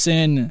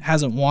Nickerson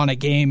hasn't won a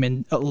game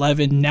in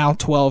 11, now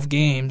 12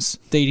 games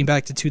dating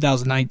back to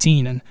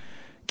 2019, and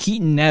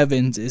Keaton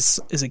Evans is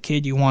a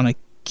kid you want to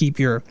keep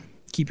your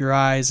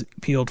eyes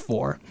peeled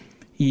for.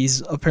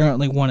 He's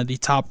apparently one of the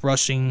top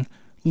rushing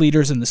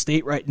leaders in the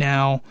state right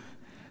now,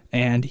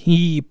 and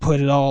he left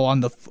it all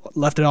on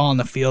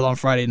the field on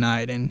Friday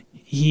night, and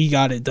he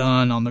got it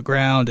done on the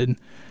ground,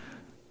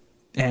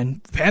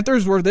 and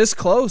Panthers were this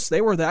close.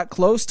 They were that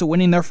close to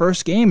winning their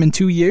first game in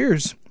 2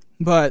 years.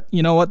 But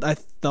you know what?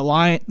 The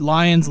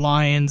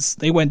Lions,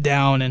 they went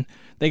down, and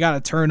they got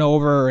a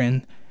turnover,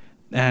 and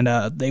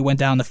they went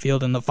down the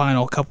field in the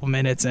final couple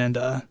minutes and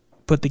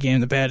put the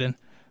game to bed. And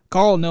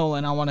Carl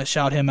Nolan, I want to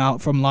shout him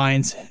out from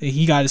Lions.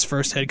 He got his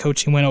first head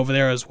coaching win over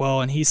there as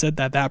well, and he said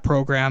that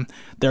program,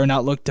 they're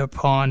not looked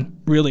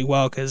upon really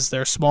well because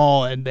they're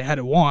small and they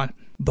hadn't won.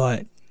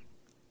 But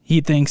he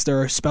thinks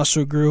they're a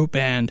special group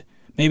and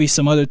maybe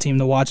some other team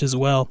to watch as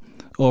well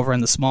over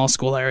in the small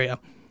school area.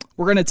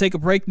 We're going to take a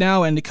break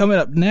now, and coming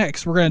up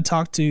next, we're going to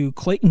talk to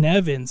Clayton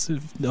Evans.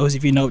 Those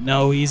of you don't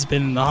know, he's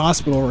been in the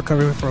hospital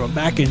recovering from a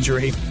back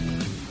injury,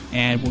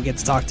 and we'll get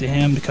to talk to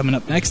him coming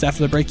up next.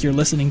 After the break, you're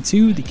listening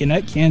to the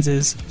Gannett,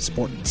 Kansas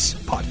Sports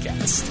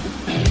Podcast.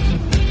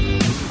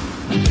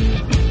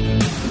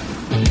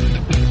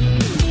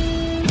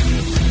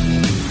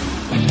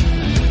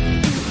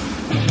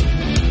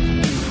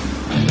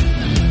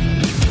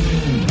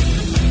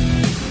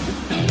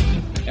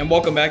 And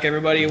welcome back,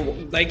 everybody.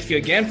 Thank you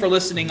again for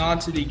listening on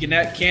to the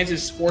Gannett,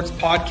 Kansas Sports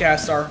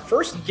Podcast. Our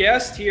first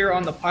guest here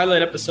on the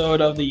pilot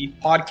episode of the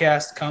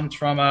podcast comes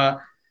from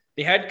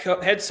the head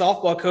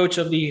softball coach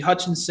of the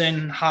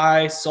Hutchinson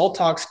High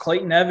Sultans,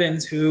 Clayton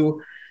Evans,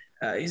 who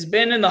he's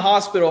been in the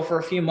hospital for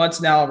a few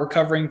months now,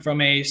 recovering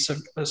from a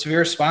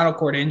severe spinal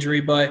cord injury.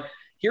 But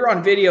here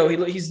on video,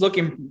 he's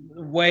looking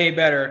way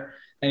better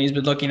than he's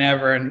been looking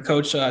ever. And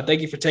Coach, thank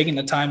you for taking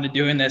the time to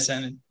doing this,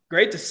 and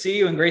great to see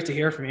you and great to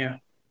hear from you.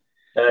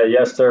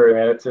 Yes, sir,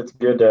 man.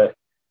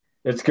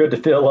 It's good to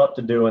feel up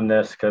to doing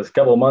this, because a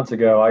couple of months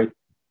ago I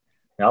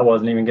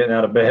wasn't even getting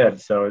out of bed,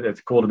 so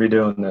it's cool to be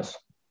doing this.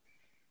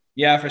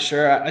 Yeah, for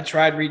sure.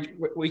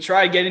 We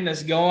tried getting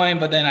this going,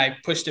 but then I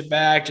pushed it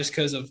back just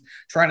because of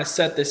trying to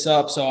set this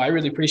up. So I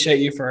really appreciate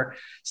you for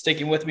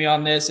sticking with me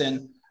on this,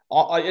 and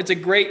I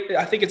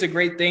think it's a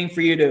great thing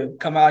for you to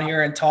come out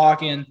here and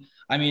talk. And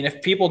I mean,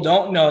 if people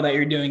don't know that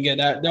you're doing good,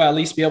 they'll at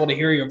least be able to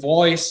hear your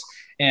voice.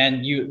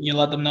 And you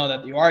let them know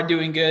that you are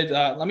doing good.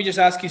 Let me just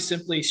ask you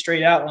simply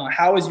straight out,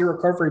 how has your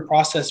recovery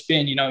process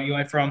been? You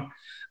went from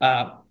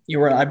you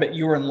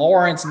were in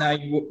Lawrence, now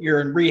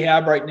you're in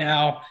rehab right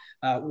now.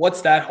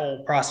 What's that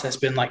whole process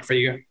been like for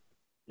you?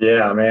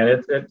 Yeah,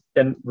 man,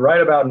 and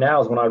right about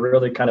now is when I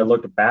really kind of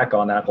looked back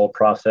on that whole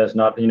process.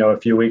 Not a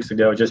few weeks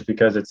ago, just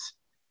because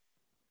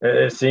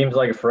it seems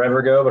like forever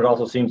ago, but it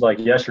also seems like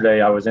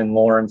yesterday I was in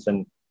Lawrence,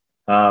 and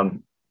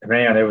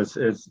man,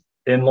 it's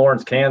in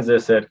Lawrence,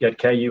 Kansas at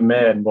KU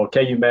Med. Well,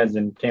 KU Med's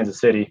in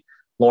Kansas City.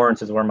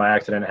 Lawrence is where my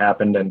accident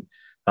happened. And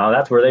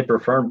that's where they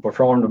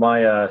performed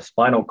my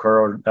spinal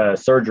cord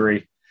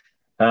surgery.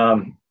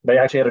 They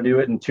actually had to do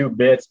it in 2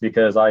 bits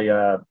because I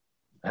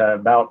had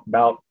about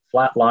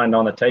flatlined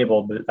on the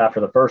table after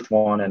the first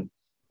one. And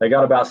they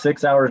got about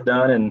 6 hours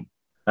done,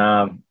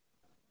 and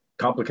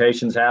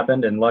complications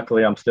happened. And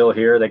luckily I'm still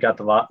here. They got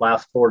the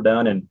last 4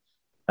 done. And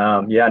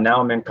now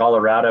I'm in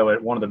Colorado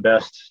at one of the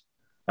best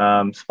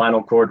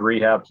spinal cord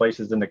rehab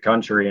places in the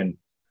country, and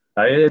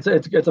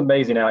it's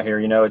amazing out here.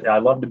 I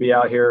love to be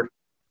out here.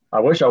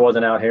 I wish I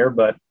wasn't out here,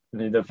 but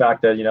the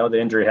fact that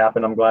the injury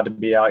happened, I'm glad to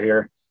be out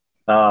here.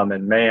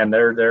 And man,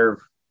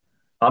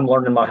 I'm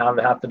learning how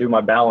to have to do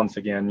my balance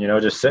again.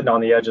 Just sitting on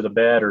the edge of the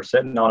bed or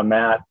sitting on a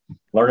mat,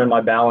 learning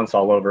my balance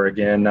all over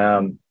again.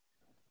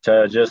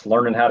 To just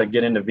learning how to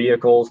get into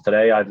vehicles.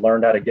 Today, I've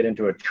learned how to get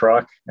into a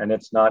truck, and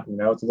it's not,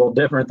 it's a little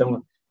different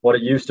than what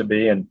it used to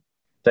be. And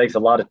takes a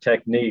lot of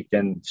technique,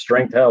 and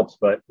strength helps,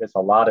 but it's a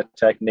lot of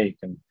technique.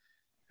 And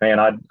man,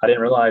 I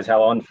didn't realize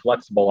how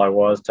unflexible I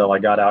was till I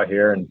got out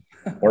here, and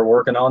we're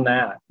working on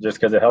that just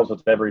because it helps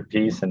with every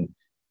piece. And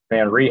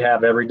man,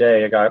 rehab every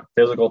day. I got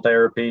physical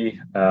therapy,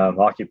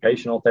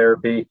 occupational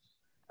therapy.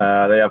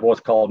 They have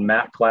what's called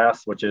mat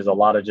class, which is a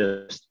lot of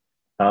just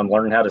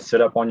learning how to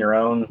sit up on your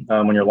own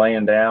when you're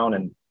laying down.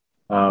 And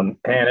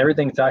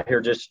everything out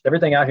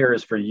here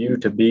is for you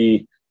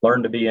to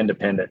learn to be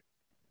independent.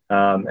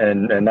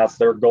 And that's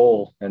their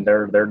goal, and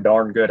they're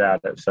darn good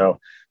at it. So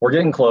we're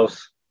getting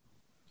close.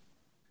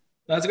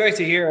 That's great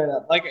to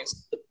hear. Like,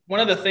 one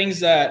of the things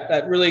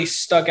that really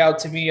stuck out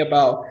to me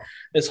about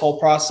this whole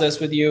process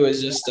with you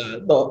is just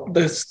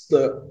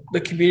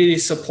the community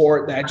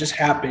support that just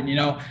happened. You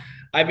know,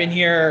 I've been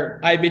here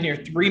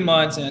 3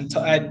 months, and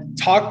I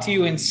talked to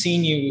you and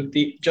seen you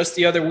just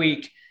the other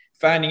week,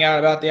 finding out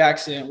about the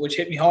accident, which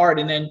hit me hard.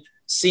 And then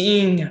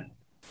seeing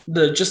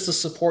the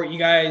support you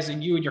guys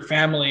and you and your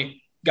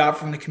family got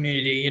from the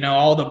community, you know,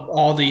 all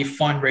the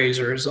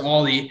fundraisers,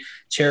 all the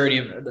charity,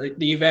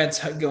 the events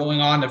going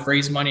on to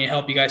raise money and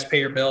help you guys pay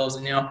your bills.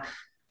 And, you know,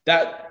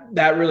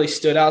 that really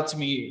stood out to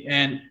me.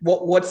 And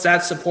what's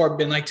that support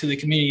been like to the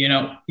community? You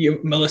know,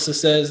 Melissa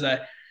says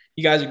that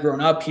you guys have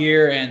grown up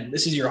here and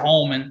this is your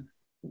home, and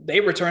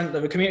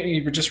the community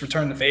just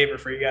returned the favor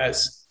for you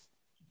guys.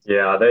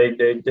 Yeah,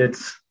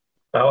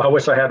 I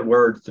wish I had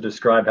words to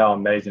describe how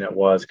amazing it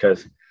was,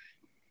 because,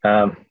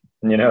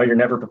 you know, you're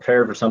never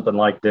prepared for something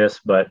like this,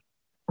 but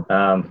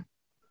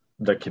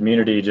the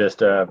community just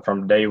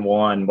from day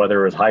one,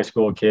 whether it was high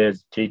school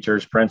kids,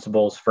 teachers,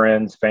 principals,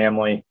 friends,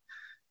 family.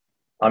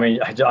 I mean,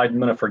 I'm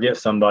going to forget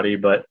somebody,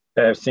 but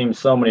I've seen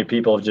so many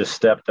people have just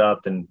stepped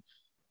up, and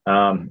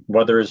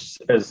whether it's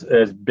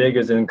as big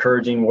as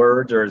encouraging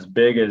words or as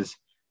big as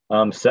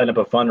setting up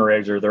a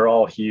fundraiser, they're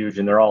all huge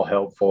and they're all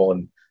helpful.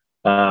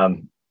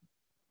 And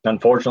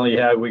unfortunately,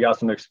 we got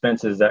some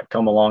expenses that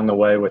come along the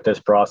way with this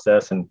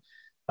process, and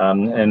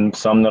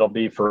some that'll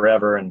be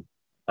forever. And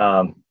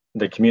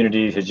the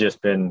community has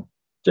just been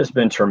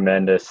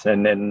tremendous.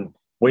 And then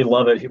we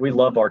love it. We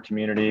love our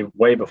community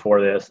way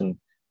before this. And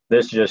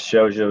this just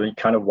shows you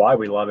kind of why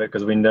we love it,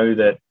 because we knew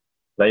that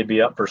they'd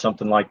be up for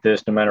something like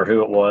this no matter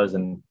who it was.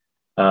 And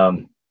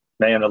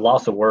man, a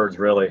loss of words,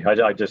 really.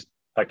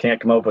 I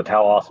can't come up with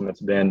how awesome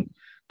it's been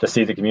to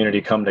see the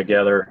community come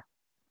together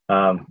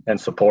and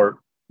support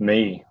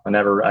me. I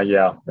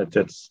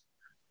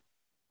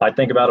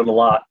think about it a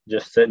lot,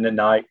 just sitting at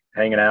night,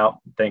 hanging out,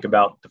 think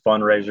about the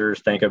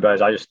fundraisers,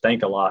 I just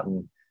think a lot,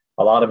 and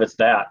a lot of it's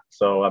that.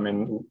 So, I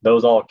mean,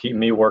 those all keep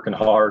me working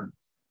hard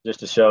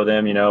just to show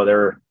them, you know,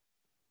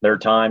 their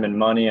time and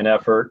money and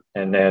effort,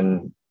 and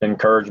then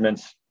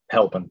encouragement's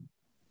helping.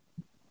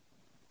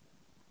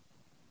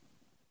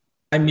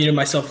 I muted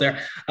myself there.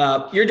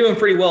 You're doing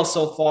pretty well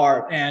so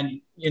far,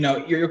 and you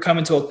know you're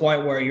coming to a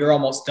point where you're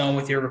almost done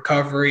with your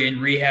recovery and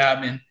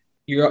rehab, and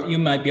you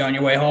might be on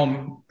your way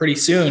home pretty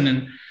soon.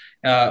 And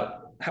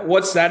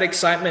what's that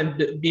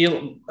excitement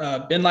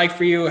been like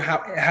for you?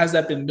 How has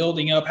that been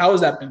building up? How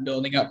has that been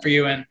building up for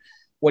you? And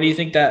what do you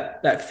think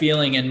that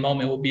feeling and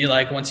moment will be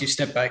like once you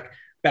step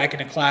back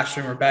in a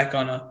classroom or back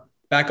on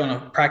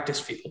a practice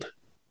field?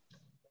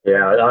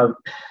 Yeah, I'm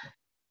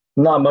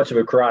not much of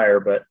a crier,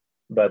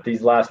 but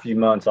these last few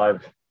months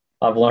I've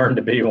learned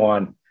to be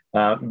one,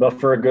 but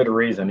for a good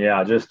reason.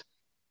 Yeah, just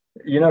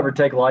you never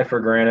take life for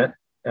granted,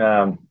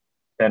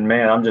 and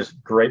man, I'm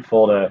just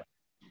grateful to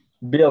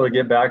be able to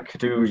get back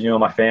to, you know,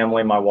 my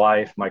family, my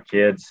wife, my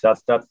kids.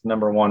 That's the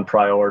number one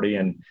priority.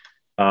 And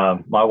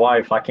my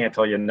wife, I can't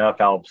tell you enough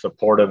how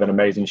supportive and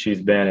amazing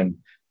she's been. And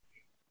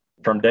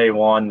from day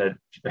one,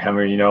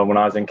 you know, when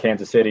I was in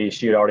Kansas City,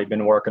 she had already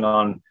been working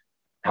on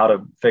how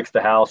to fix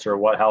the house, or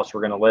what house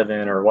we're going to live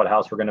in, or what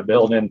house we're going to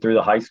build in through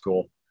the high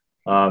school.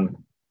 And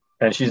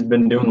she's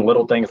been doing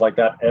little things like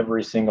that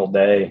every single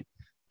day.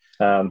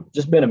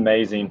 Just been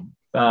amazing.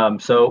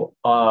 So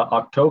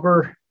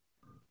October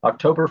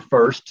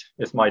 1st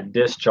is my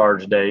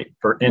discharge date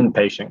for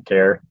inpatient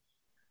care.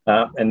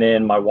 And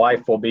then my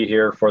wife will be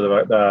here for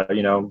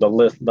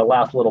the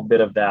last little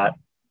bit of that.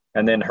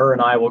 And then her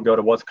and I will go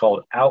to what's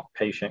called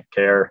outpatient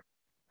care.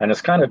 And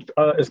it's kind of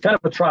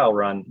a trial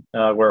run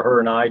where her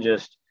and I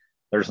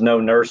there's no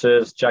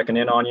nurses checking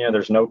in on you.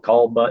 There's no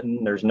call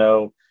button. There's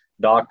no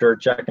doctor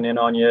checking in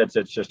on you. It's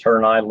just her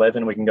and I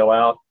living. We can go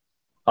out,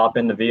 hop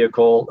in the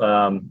vehicle,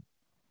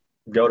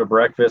 go to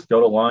breakfast,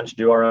 go to lunch,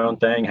 do our own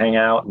thing, hang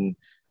out. And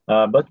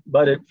but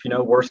if, you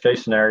know, worst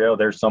case scenario,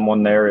 there's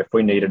someone there if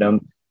we needed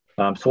them.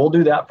 So we'll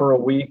do that for a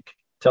week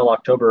till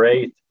October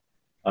 8th.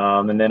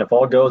 And then if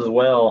all goes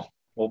well,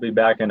 we'll be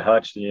back in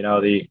Hutch, you know,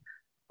 the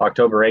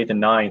October 8th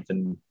and 9th.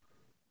 And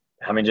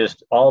I mean,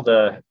 just all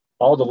the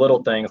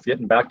little things,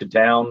 getting back to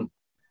town.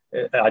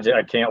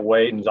 I can't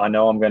wait. And I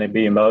know I'm going to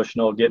be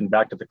emotional getting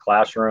back to the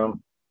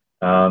classroom,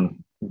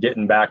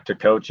 getting back to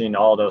coaching.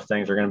 All those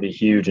things are going to be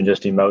huge and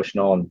just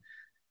emotional. And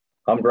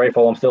I'm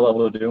grateful I'm still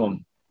able to do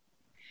them.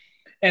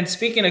 And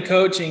speaking of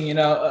coaching, you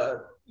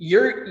know,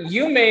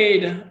 you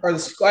made, or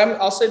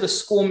I'll say the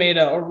school made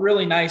a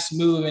really nice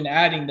move in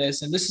adding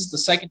this, and this is the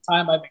second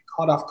time I've been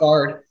caught off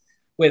guard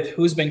with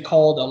who's been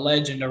called a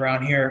legend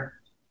around here.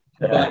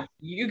 Yeah. But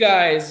you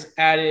guys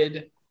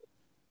added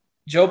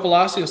Joe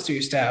Palacios to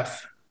your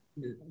staff.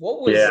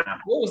 What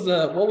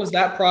was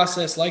that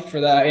process like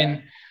for that?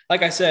 And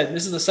like I said,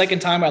 this is the second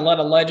time I let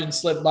a legend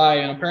slip by,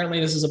 and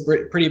apparently this is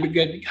a pretty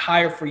good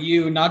hire for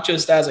you, not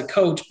just as a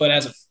coach, but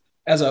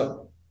as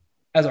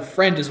a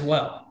friend as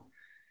well.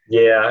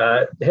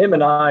 Yeah, him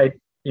and I,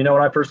 when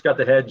I first got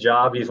the head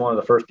job, he's one of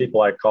the first people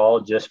I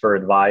called just for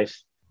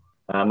advice.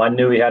 I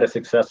knew he had a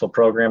successful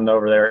program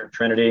over there at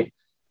Trinity.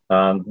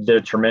 Did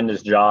a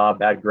tremendous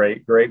job, had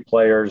great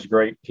players,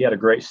 he had a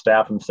great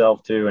staff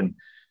himself too. And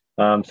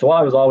so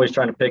I was always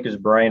trying to pick his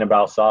brain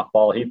about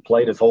softball. He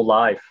played his whole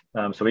life.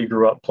 So he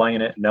grew up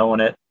playing it,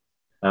 knowing it.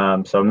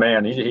 So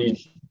man,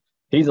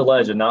 he's a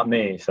legend, not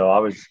me. So I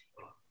was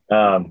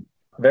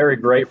very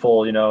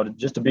grateful,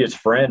 just to be his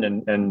friend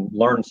and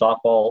learn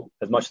softball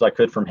as much as I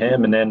could from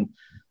him. And then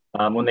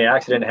when the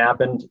accident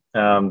happened,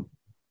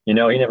 he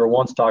never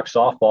once talked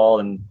softball,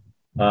 and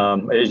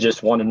he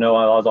just wanted to know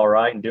I was all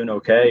right and doing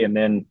okay. And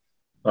then,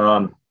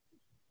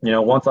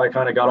 once I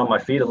kind of got on my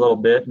feet a little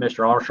bit,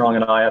 Mr. Armstrong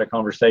and I had a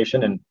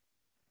conversation, and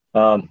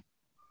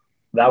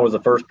that was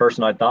the first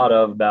person I thought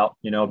of about,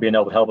 being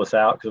able to help us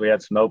out, because we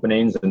had some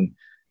openings, and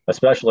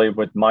especially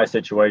with my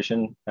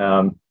situation,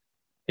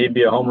 he'd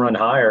be a home run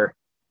hire.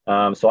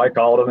 So I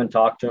called him and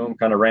talked to him,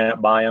 kind of ran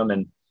it by him,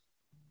 and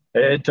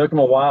it took him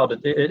a while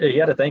he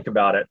had to think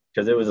about it,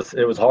 because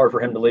it was hard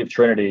for him to leave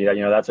Trinity.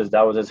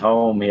 That was his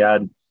home. He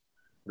had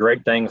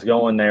great things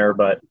going there,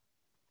 but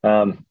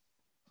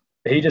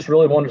he just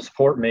really wanted to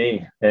support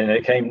me, and I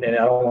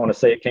don't want to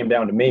say it came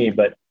down to me,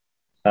 but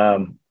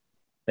him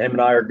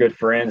and I are good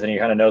friends, and he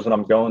kind of knows what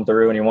I'm going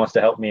through, and he wants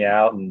to help me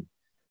out, and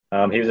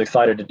he was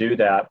excited to do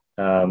that.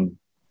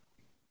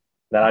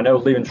 That I know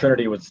leaving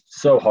Trinity was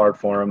so hard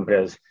for him,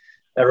 because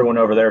everyone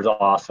over there is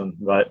awesome,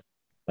 but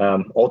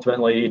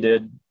ultimately he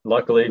did,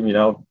 luckily,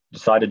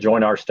 decide to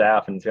join our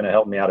staff, and it's going to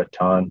help me out a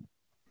ton.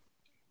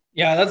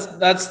 Yeah,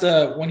 that's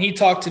when he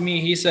talked to me,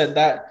 he said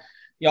that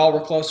y'all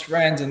were close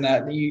friends, and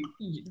that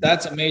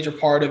that's a major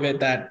part of it,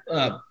 that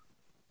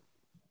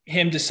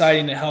him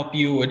deciding to help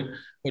you would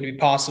be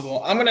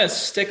possible. I'm going to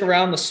stick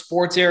around the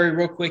sports area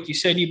real quick. You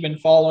said you've been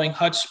following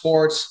Hutch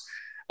sports.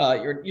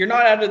 You're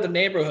not out of the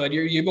neighborhood.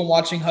 You've been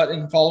watching Hutch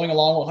and following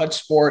along with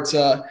Hutch sports.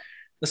 The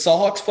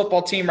Seahawks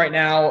football team right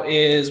now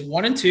is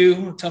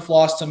 1-2, tough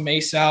loss to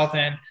May South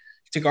and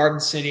to Garden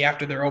City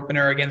after their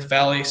opener against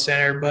Valley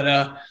Center.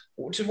 But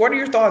just what are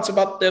your thoughts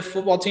about the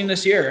football team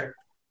this year?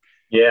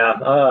 Yeah,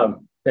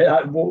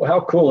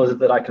 how cool is it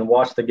that I can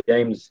watch the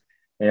games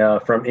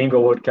from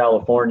Inglewood,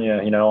 California,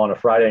 on a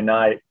Friday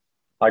night?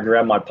 I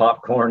grab my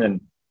popcorn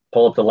and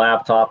pull up the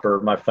laptop or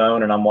my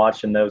phone, and I'm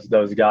watching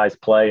those guys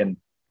play. And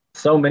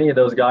so many of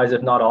those guys,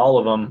 if not all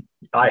of them,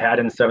 I had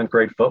in 7th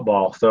grade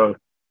football. So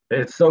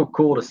it's so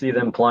cool to see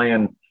them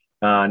playing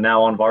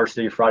now on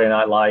varsity Friday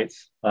Night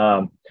Lights.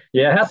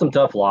 It has some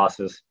tough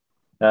losses.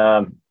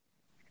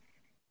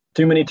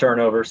 Too many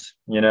turnovers,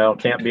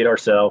 can't beat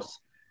ourselves.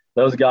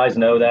 Those guys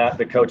know that.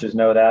 The coaches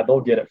know that. They'll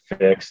get it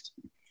fixed.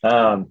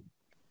 So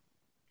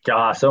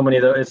many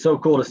of those. It's so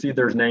cool to see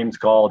there's names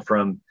called,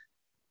 from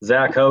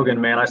Zach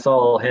Hogan, man. I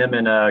saw him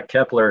and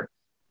Kepler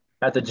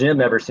at the gym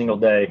every single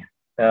day.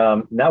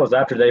 And that was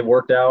after they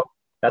worked out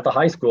at the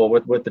high school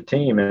with the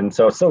team. And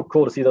so it's so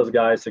cool to see those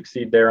guys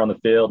succeed there on the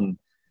field.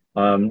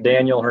 And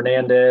Daniel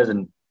Hernandez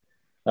and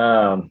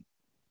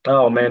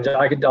oh man,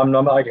 I could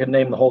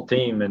name the whole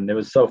team. And it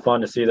was so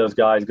fun to see those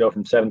guys go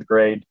from 7th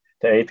grade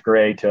to 8th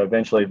grade to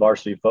eventually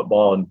varsity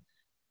football. And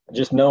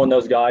just knowing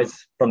those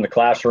guys from the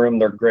classroom,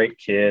 they're great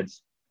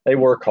kids. They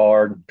work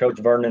hard. Coach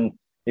Vernon,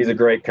 he's a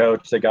great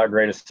coach. They got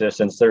great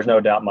assistants. There's no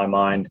doubt in my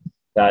mind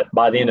that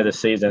by the end of the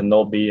season,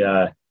 they'll be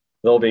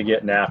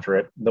getting after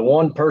it. The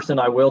one person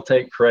I will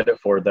take credit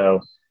for,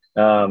 though,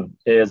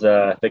 is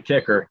the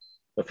kicker,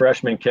 the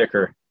freshman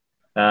kicker.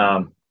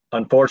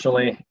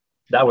 Unfortunately,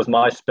 that was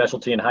my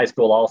specialty in high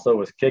school also,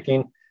 was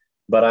kicking.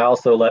 But I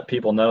also let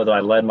people know that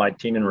I led my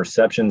team in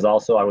receptions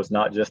also. I was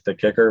not just the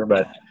kicker,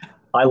 but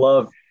I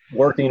love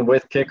working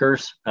with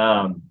kickers.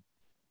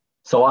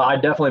 So I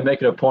definitely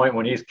make it a point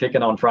when he's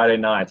kicking on Friday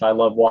nights. I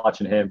love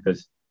watching him,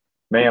 because,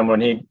 man,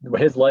 when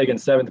his leg in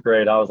 7th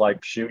grade, I was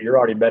like, shoot, you're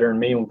already better than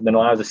me than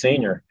when I was a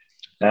senior,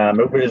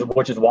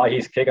 which is why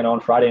he's kicking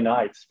on Friday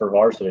nights for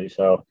varsity.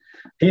 So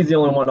he's the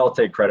only one I'll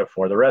take credit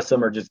for. The rest of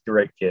them are just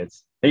great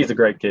kids. He's a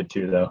great kid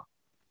too, though.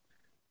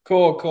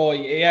 Cool.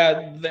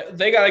 Yeah,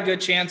 they got a good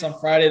chance on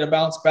Friday to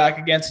bounce back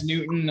against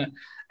Newton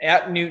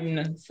at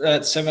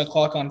 7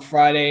 o'clock on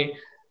Friday.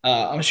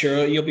 I'm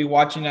sure you'll be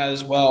watching that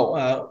as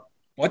well.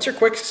 What's your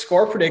quick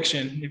score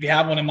prediction, if you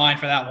have one in mind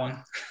for that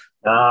one?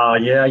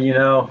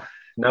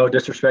 No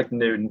disrespect to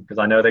Newton, because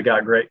I know they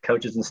got great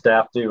coaches and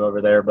staff too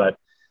over there, but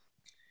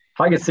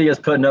I could see us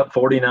putting up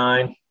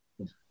 49.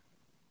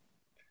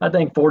 I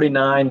think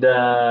 49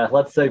 to,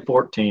 let's say,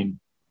 14.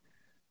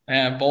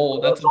 Man,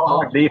 bold. That's a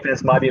Hawk bold.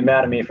 defense might be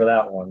mad at me for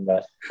that one,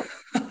 but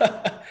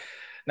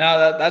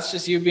Now that's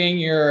just you being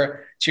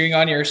cheering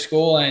on your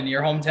school and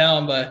your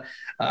hometown. But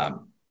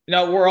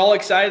we're all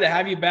excited to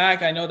have you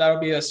back. I know that'll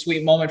be a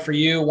sweet moment for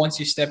you once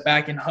you step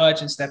back in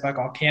Hutch and step back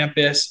on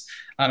campus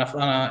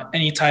on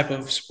any type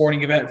of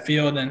sporting event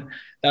field, and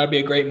that'll be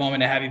a great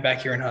moment to have you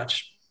back here in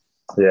Hutch.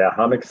 yeah,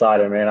 I'm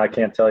excited, man. I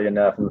can't tell you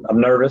enough. I'm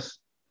nervous,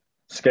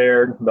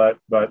 scared, but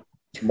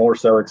more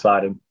so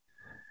excited.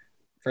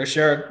 For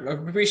sure. I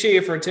appreciate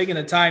you for taking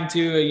the time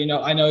too.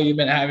 I know you've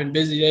been having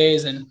busy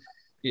days and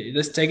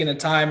just taking the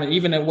time, and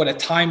even with a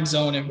time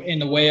zone in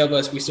the way of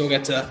us, we still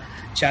get to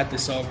chat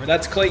this over.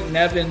 That's Clayton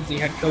Evans, the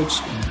head coach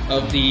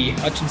of the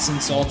Hutchinson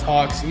Salt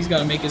Hawks. He's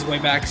going to make his way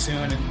back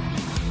soon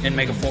and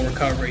make a full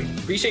recovery.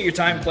 Appreciate your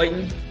time,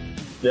 Clayton.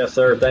 Yes,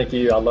 sir. Thank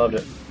you. I loved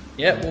it.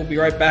 Yeah, we'll be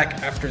right back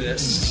after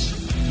this.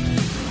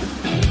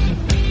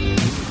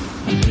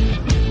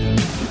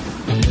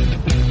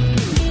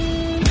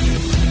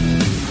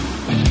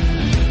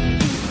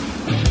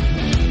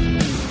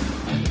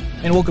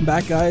 And welcome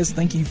back, guys.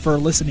 Thank you for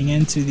listening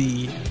in to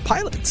the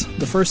pilot,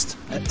 the first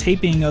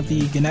taping of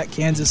the Gannett,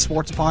 Kansas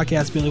Sports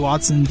Podcast. Billy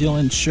Watson,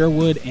 Dylan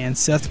Sherwood, and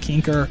Seth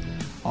Kinker,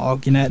 all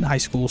Gannett High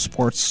School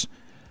sports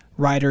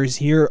writers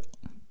here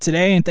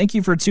today. And thank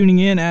you for tuning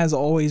in. As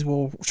always,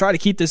 we'll try to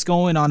keep this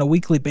going on a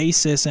weekly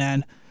basis,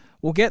 and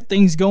we'll get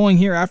things going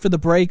here after the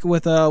break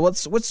with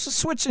let's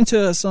switch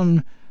into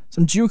some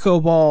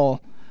JUCO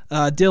ball.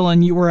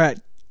 Dylan, you were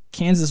at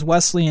Kansas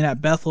Wesleyan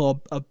at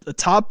Bethel, a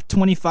top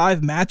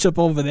 25 matchup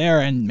over there,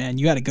 and man,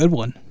 you had a good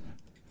one.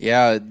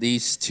 Yeah,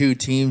 these two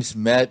teams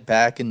met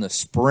back in the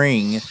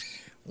spring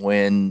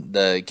when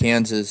the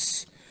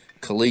Kansas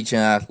Collegiate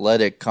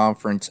Athletic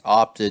Conference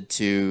opted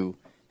to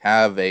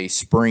have a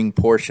spring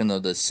portion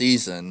of the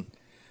season.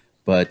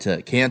 But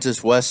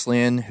Kansas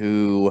Wesleyan,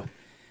 who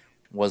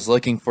was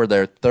looking for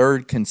their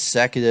third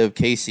consecutive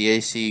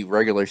KCAC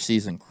regular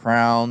season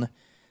crown,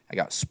 I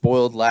got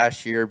spoiled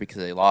last year because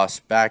they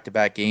lost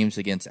back-to-back games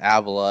against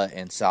Avila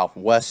and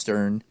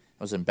Southwestern.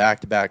 It was in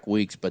back-to-back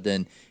weeks, but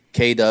then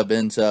K-Dub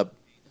ends up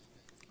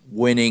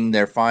winning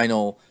their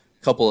final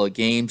couple of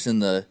games in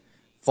the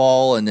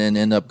fall and then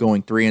end up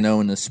going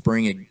 3-0 in the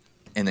spring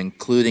and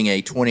including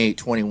a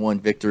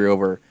 28-21 victory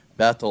over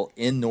Bethel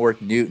in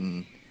North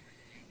Newton.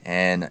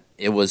 And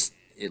it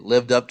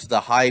lived up to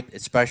the hype,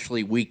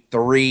 especially week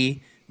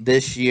 3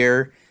 this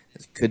year.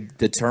 Could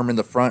determine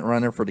the front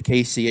runner for the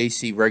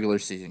KCAC regular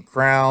season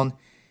crown,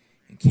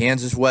 and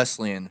Kansas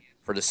Wesleyan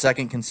for the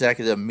second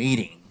consecutive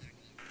meeting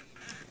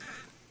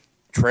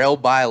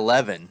trailed by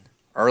 11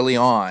 early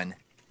on, and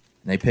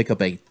they pick up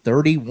a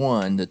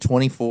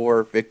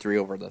 31-24 victory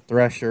over the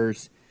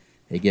Threshers.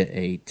 They get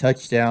a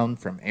touchdown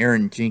from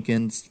Aaron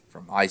Jenkins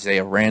from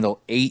Isaiah Randall,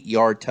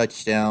 8-yard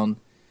touchdown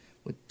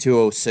with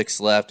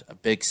 2:06 left, a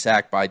big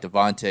sack by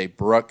Devontae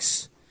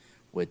Brooks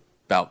with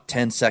about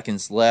 10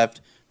 seconds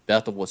left.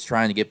 Bethel was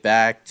trying to get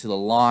back to the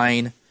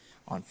line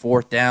on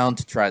 4th down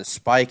to try to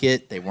spike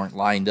it. They weren't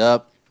lined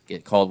up.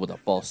 Get called with a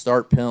false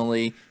start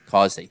penalty.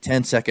 Caused a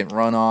 10-second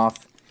runoff.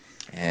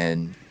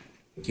 And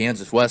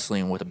Kansas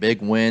Wesleyan with a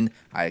big win.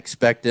 I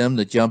expect them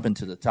to jump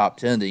into the top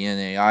 10 of the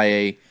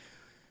NAIA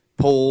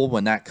poll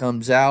when that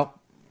comes out.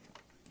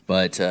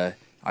 But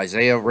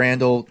Isaiah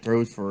Randall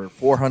throws for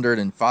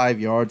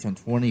 405 yards on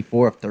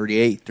 24 of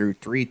 38 through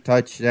 3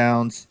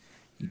 touchdowns.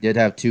 He did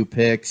have 2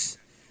 picks.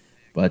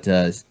 But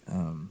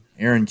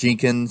Aaron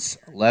Jenkins,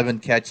 11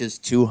 catches,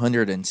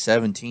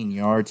 217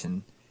 yards,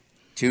 and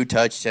 2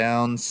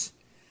 touchdowns.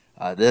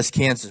 This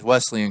Kansas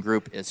Wesleyan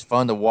group is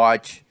fun to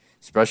watch,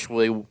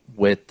 especially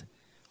with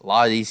a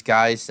lot of these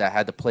guys that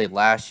had to play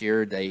last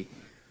year. They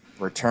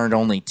returned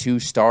only 2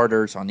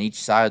 starters on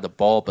each side of the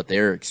ball, but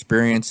they're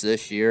experienced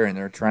this year, and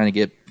they're trying to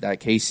get that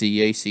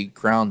KCAC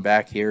crown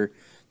back here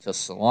to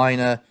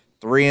Salina,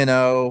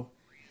 3-0.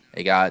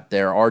 They got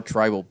their arch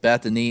rival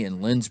Bethany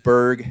in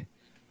Lindsborg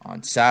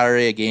on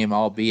Saturday, a game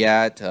I'll be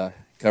at,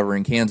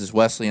 covering Kansas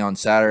Wesleyan on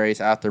Saturdays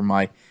after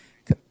my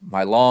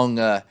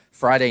long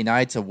Friday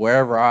nights of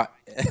wherever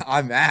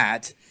I'm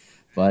at.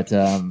 But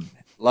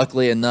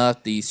luckily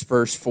enough, these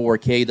first 4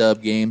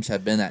 K-Dub games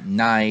have been at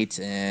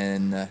night,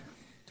 and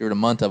through the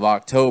month of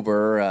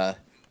October,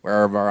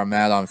 wherever I'm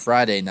at on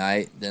Friday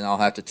night, then I'll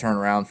have to turn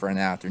around for an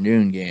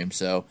afternoon game.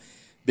 So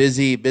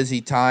busy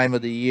time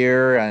of the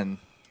year, and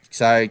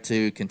excited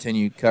to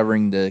continue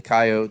covering the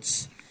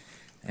Coyotes.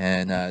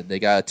 And they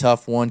got a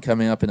tough one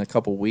coming up in a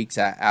couple weeks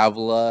at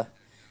Avila.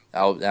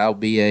 That'll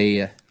be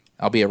a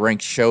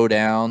ranked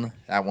showdown.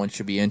 That one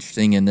should be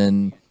interesting. And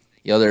then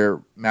the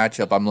other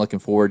matchup I'm looking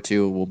forward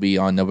to will be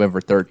on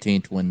November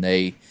 13th when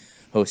they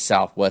host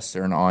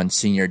Southwestern on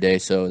Senior Day.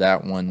 So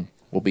that one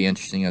will be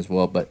interesting as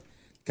well. But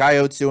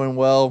Coyotes doing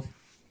well.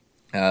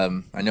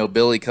 I know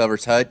Billy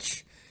covers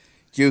Hutch.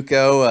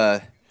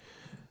 JUCO,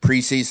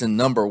 preseason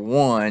number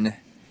 1.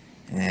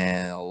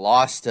 And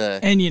lost to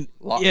Coffeyville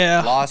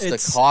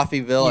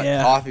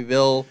at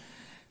Coffeyville.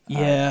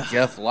 Yeah.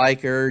 Jeff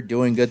Liker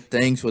doing good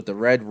things with the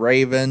Red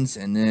Ravens,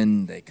 and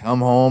then they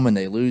come home and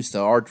they lose to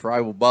arch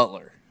rival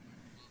Butler.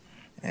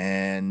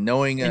 And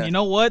knowing, and you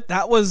know what,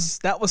 that was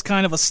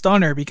kind of a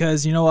stunner,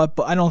 because you know what,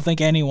 I don't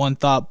think anyone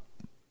thought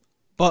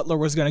Butler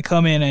was going to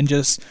come in and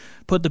just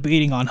put the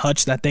beating on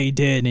Hutch that they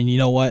did. And you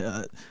know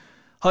what,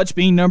 Hutch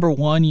being number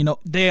one, you know,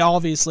 they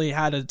obviously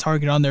had a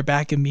target on their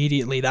back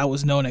immediately. That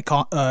was known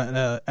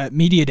at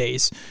media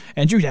days,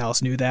 and Drew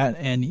Dallas knew that,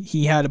 and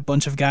he had a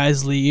bunch of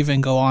guys leave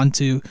and go on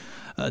to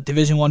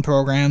Division I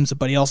programs,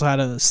 but he also had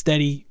a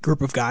steady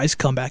group of guys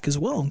come back as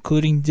well,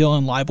 including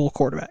Dylan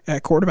Leibel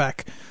at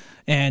quarterback,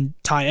 and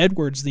Ty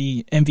Edwards,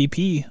 the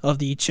MVP of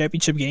the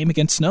championship game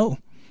against Snow,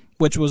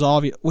 which was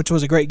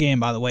a great game,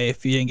 by the way.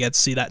 If you didn't get to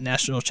see that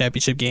national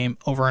championship game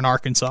over in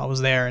Arkansas, I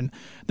was there, and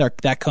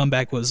that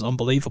comeback was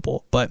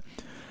unbelievable. But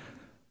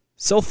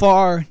so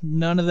far,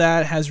 none of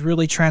that has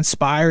really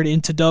transpired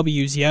into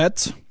W's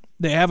yet.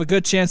 They have a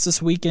good chance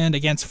this weekend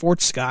against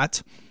Fort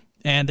Scott,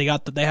 and they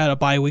had a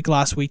bye week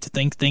last week to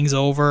think things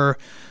over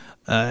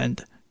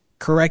and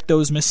correct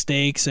those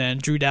mistakes.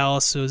 And Drew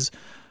Dallas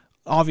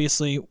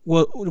obviously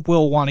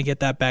will want to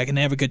get that back, and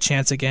they have a good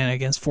chance again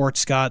against Fort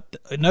Scott.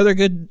 Another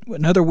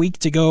week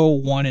to go,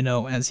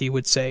 1-0, as he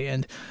would say.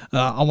 And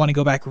I want to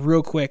go back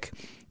real quick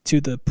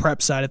to the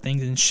prep side of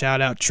things and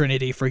shout out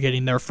Trinity for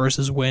getting their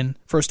first win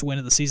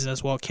of the season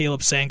as well.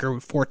 Caleb Sanger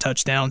with 4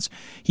 touchdowns.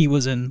 He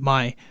was in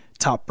my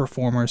top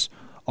performers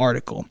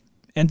article.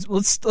 And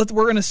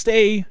we're going to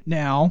stay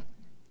now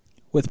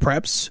with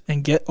preps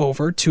and get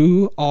over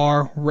to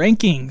our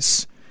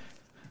rankings.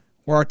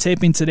 We're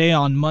taping today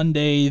on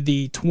Monday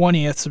the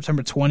 20th,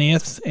 September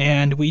 20th,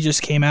 and we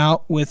just came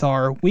out with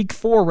our Week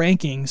 4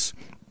 rankings,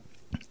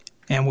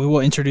 and we will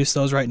introduce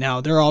those right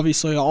now. They're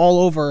obviously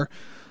all over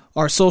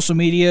our social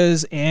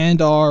medias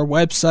and our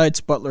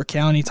websites, Butler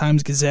County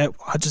Times-Gazette,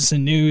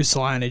 Hutchinson News,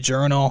 Salina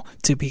Journal,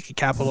 Topeka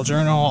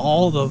Capital-Journal,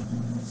 all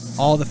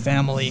the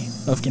family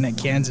of Gannett,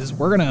 Kansas.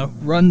 We're going to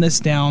run this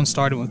down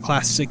starting with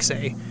Class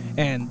 6A,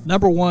 and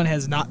number 1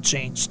 has not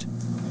changed.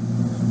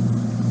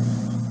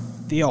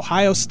 The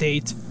Ohio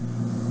State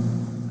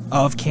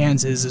of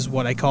Kansas is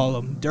what I call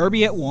them.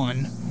 Derby at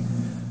 1,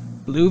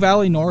 Blue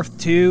Valley North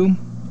 2,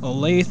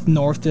 Olathe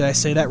North. Did I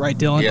say that right,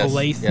 Dylan? Yes,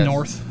 Olathe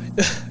North.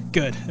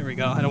 Good. There we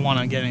go. I don't want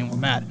to get anyone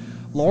mad.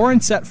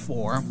 Lawrence at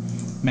 4,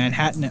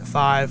 Manhattan at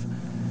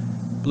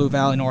 5, Blue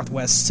Valley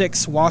Northwest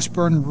 6,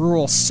 Washburn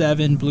Rural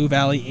 7, Blue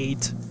Valley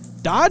 8,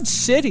 Dodge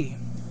City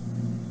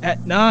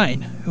at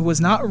 9, who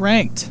was not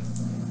ranked.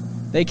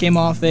 They came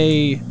off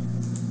a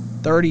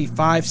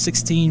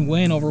 35-16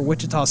 win over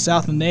Wichita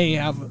South, and they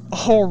have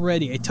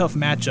already a tough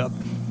matchup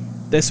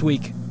this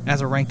week as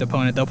a ranked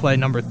opponent. They'll play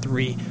number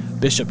 3,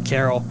 Bishop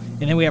Carroll.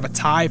 And then we have a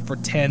tie for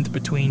 10th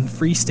between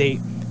Free State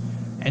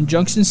and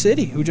Junction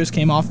City, who just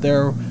came off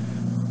their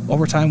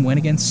overtime win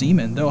against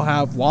Seaman. They'll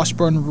have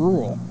Washburn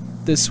Rural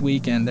this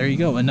weekend. There you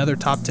go, another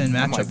top 10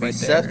 matchup right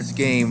there. Seth's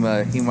game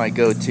he might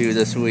go to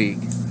this week.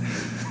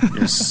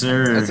 Yes,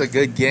 sir. That's a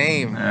good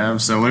game.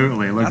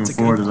 Absolutely. Looking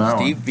forward to that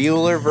one. Steve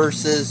Bueller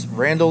versus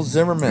Randall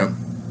Zimmerman.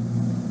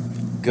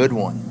 Good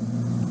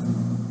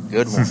one.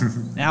 Good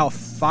one. Now,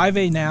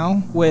 5A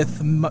now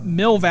with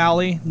Mill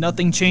Valley.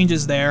 Nothing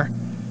changes there.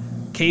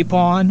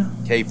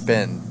 Cape-On. Cape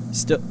Bend.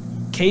 Still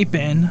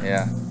Cape-In.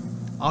 Yeah.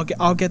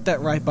 I'll get that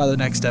right by the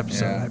next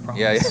episode, Yeah. I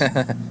promise.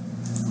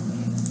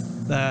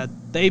 Yeah.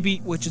 They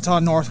beat Wichita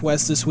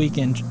Northwest this week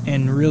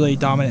in really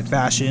dominant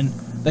fashion.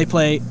 They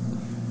play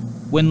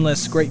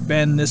winless Great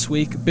Bend this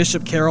week.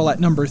 Bishop Carroll at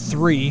number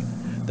 3.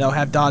 They'll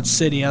have Dodge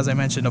City, as I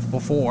mentioned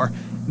before.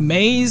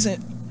 Mays,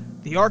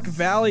 the Ark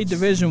Valley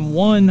Division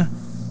I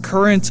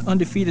current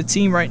undefeated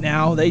team right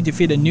now. They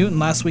defeated Newton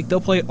last week. They'll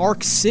play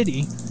Ark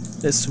City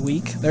this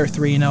week. They're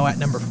 3-0 at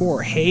number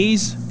 4.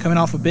 Hayes, coming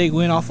off a big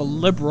win off of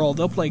Liberal.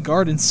 They'll play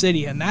Garden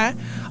City, and that,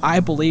 I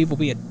believe,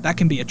 that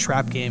can be a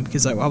trap game,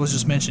 because I was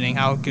just mentioning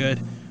how good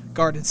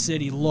Garden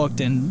City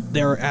looked and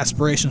their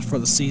aspirations for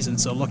the season.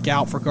 So look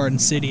out for Garden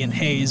City and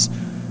Hayes.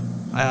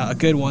 A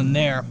good one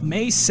there.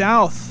 May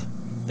South,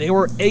 they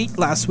were 8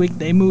 last week.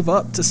 They move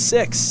up to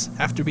 6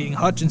 after beating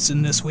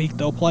Hutchinson this week.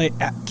 They'll play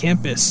at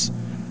Campus.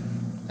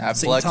 That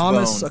St.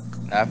 Thomas.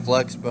 That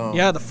flex bone.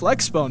 Yeah, the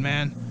flex bone,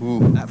 man.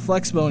 Ooh. That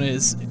flex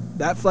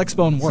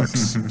bone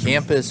works.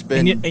 Campus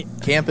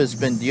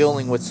been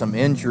dealing with some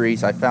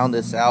injuries. I found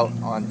this out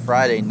on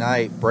Friday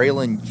night.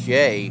 Braylon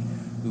J.,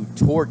 who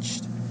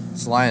torched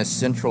Salina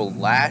Central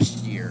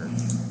last year,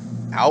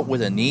 out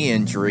with a knee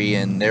injury,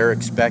 and they're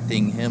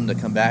expecting him to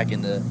come back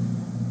in the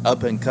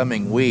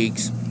up-and-coming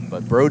weeks.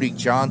 But Brody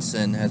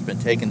Johnson has been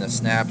taking the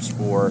snaps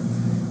for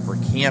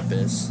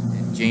Campus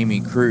and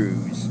Jamie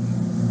Cruz.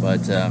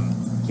 But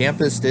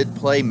Campus did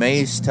play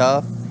Mays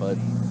tough, but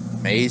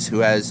Mays, who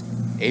has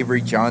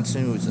Avery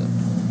Johnson, who's a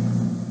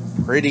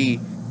pretty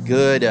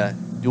good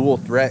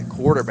dual-threat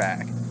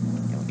quarterback,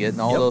 getting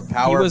all the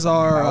power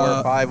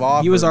 5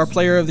 offers. He was our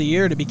player of the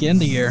year to begin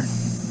the year.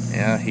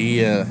 Yeah, he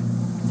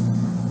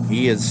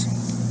is.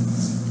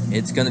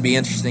 It's going to be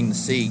interesting to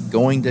see.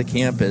 Going to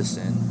Campus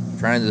and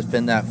trying to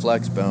defend that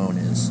flex bone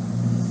is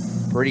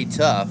pretty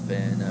tough,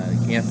 and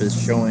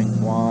Campus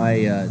showing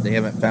why they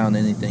haven't found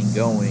anything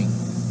going,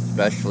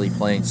 especially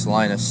playing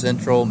Salina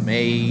Central,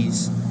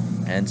 Mays,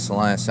 and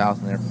Salina South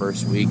in their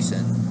first weeks,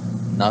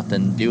 and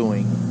nothing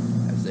doing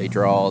as they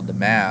draw the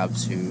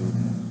Mavs, who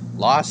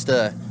lost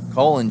to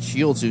Colin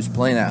Shields, who's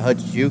playing at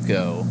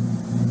Hutchinson,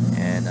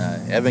 and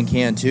Evan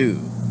Cantu,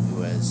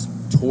 who has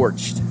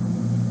torched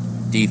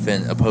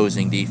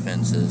opposing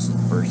defenses in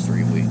the first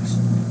 3 weeks.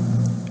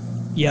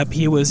 Yep,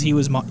 he was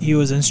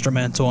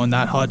instrumental in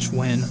that Hutch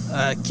win,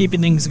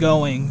 keeping things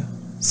going.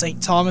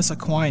 St. Thomas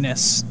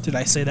Aquinas, did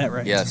I say that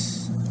right?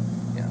 Yes.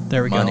 Yeah.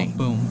 There we Money. go.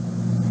 Boom.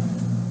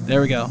 There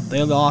we go.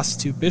 They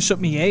lost to Bishop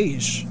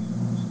Miege,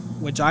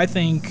 which I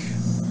think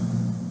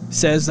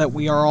says that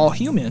we are all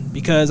human,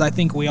 because I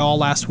think we all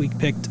last week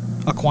picked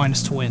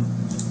Aquinas to win.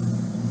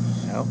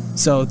 Yep.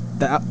 So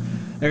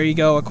there you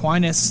go.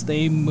 Aquinas,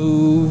 they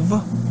move.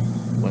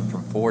 Went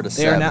from 4 to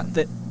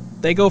 7.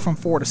 They go from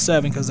 4 to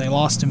 7 because they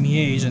lost to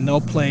Miege, and they'll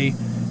play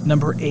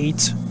number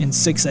 8 in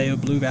 6A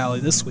of Blue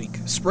Valley this week.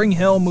 Spring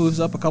Hill moves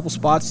up a couple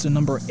spots to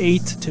number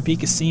 8.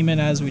 Topeka Seaman,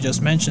 as we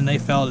just mentioned, they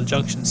fell to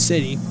Junction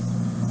City.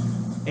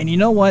 And you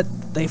know what?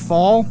 They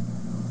fall,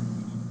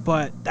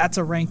 but that's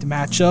a ranked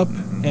matchup,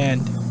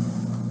 and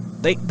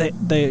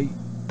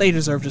they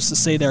deserve just to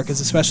stay there, because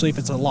especially if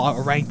it's a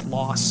ranked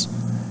loss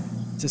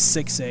to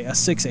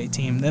 6A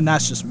team, then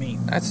that's just me.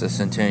 That's the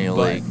Centennial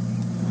But League.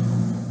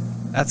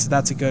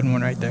 That's a good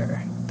one right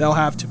there. They'll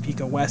have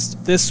Topeka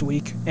West this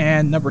week,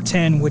 and number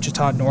 10,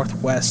 Wichita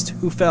Northwest,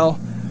 who fell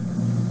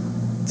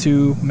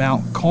to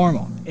Mount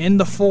Carmel. In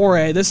the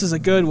 4A, this is a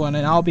good one,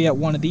 and I'll be at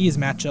one of these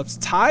matchups.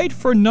 Tied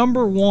for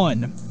number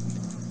 1,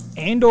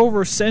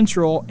 Andover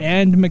Central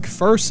and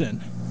McPherson.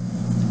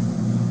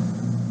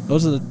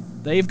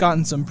 They've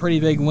gotten some pretty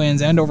big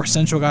wins. Andover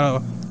Central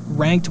got a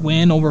ranked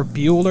win over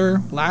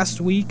Bueller last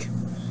week,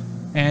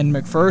 and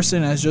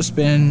McPherson has just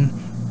been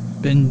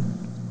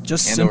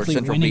just Andover simply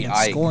Central winning beat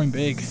and scoring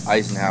big.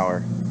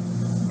 Eisenhower.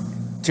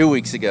 2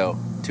 weeks ago.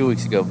 2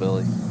 weeks ago,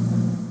 Billy.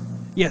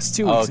 Yes,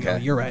 2 weeks ago.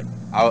 You're right.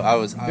 I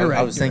was You're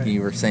thinking right.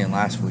 You were saying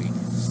last week.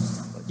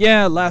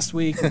 Yeah, last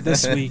week,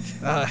 this week.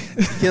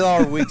 Get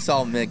our weeks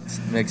all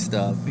mixed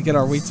up. We get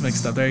our weeks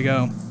mixed up. There you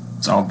go.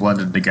 It's all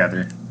blended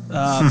together.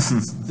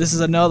 This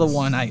is another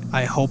one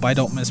I hope I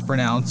don't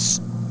mispronounce.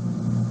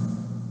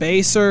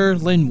 Baser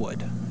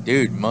Linwood.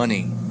 Dude,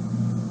 money.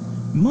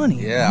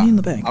 Money. Yeah. Money in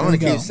the bank. I'm There going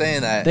to we keep go.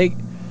 saying that.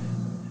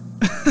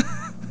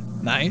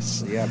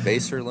 Nice. Yeah,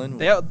 Baser Linwood.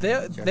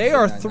 They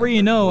are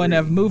 3-0 and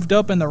have moved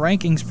up in the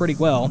rankings pretty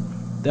well.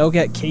 They'll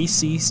get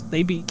KC.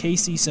 They beat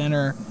KC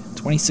Center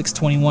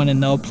 26-21,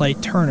 and they'll play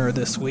Turner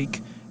this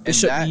week.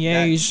 Bishop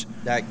Miege.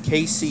 That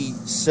KC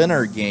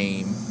Center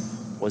game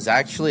was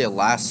actually a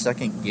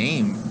last-second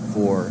game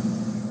for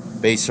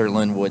Baser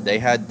Linwood. They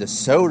had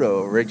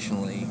DeSoto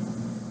originally.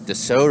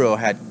 DeSoto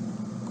had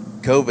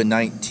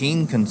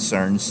COVID-19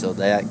 concerns, so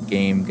that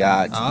game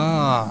got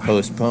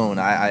postponed.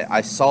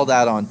 I saw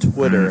that on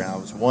Twitter, and I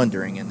was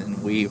wondering, and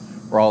then we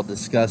were all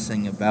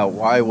discussing about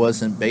why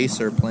wasn't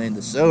Baser playing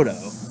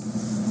DeSoto,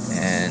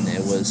 and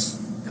it was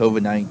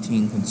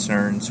COVID-19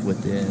 concerns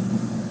within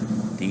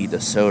the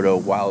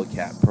DeSoto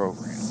Wildcat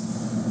program.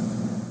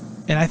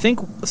 And I think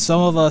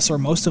some of us, or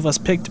most of us,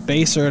 picked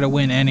Baser to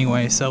win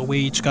anyway, so we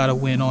each got a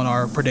win on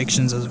our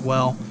predictions as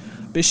well.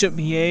 Bishop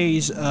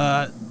Miege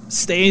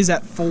stays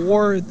at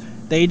 4.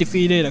 They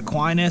defeated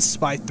Aquinas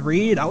by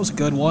 3. That was a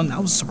good one.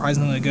 That was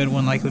surprisingly a good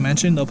one, like we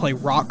mentioned. They'll play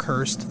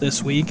Rockhurst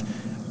this week.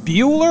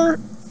 Bueller,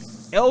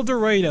 El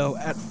Dorado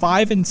at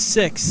 5 and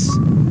 6.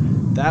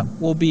 That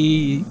will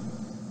be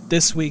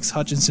this week's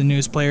Hutchinson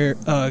News Player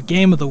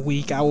Game of the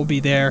Week. I will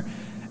be there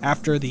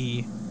after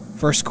the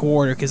first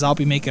quarter, because I'll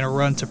be making a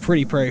run to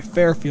Pretty Prairie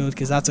Fairfield,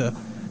 because that's a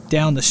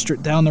down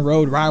the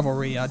road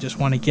rivalry I just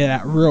want to get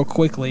at real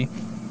quickly.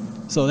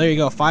 So there you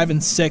go, 5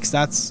 and 6.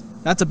 That's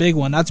a big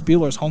one. That's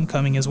Bueller's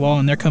homecoming as well,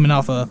 and they're coming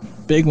off a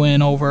big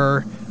win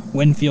over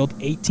Winfield,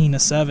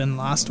 18-7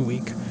 last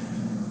week.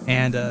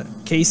 And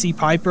KC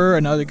Piper,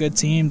 another good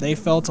team, they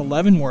fell to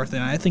Leavenworth,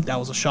 and I think that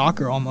was a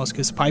shocker almost,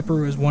 because Piper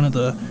was one of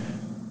the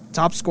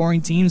top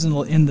scoring teams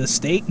in the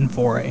state in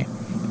 4A.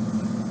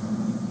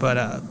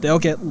 But they'll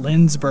get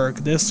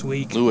Lindsburg this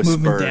week.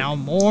 Lewisburg. Moving down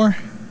more.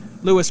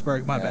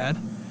 Lewisburg, my bad.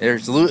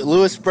 There's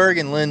Lewisburg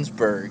and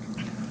Lindsburg.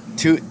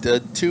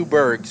 The two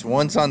burgs.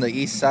 One's on the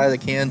east side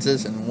of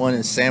Kansas, and one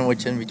is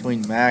sandwiched in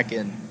between Mac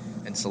and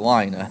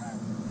Salina.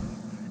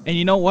 And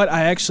you know what?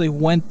 I actually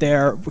went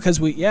there because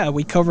we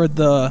covered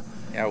the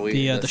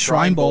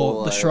Shrine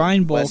Bowl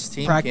West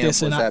team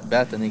practice camp was at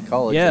Bethany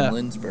College in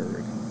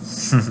Lindsburg.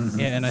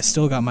 Yeah, and I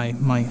still got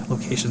my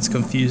locations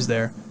confused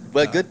there.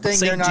 But good thing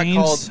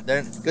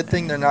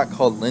they're not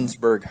called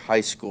Lindsburg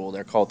High School.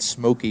 They're called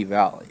Smoky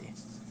Valley.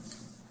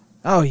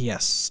 Oh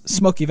yes,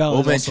 Smoky Valley.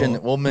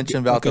 We'll mention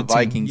about the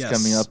Vikings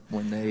coming up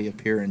when they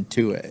appear in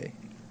 2A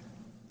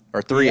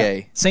or 3A.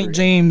 Yeah. St.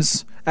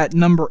 James at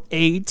number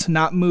 8,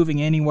 not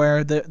moving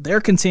anywhere.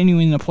 They're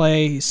continuing to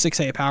play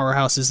 6A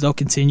powerhouses. They'll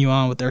continue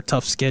on with their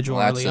tough schedule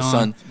early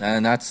on.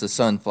 And that's the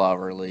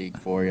Sunflower League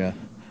for you.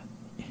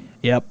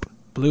 Yep.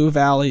 Blue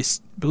Valley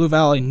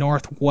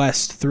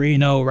Northwest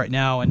 3-0 right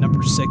now, and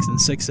number 6 in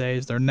 6A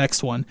is their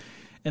next one.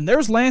 And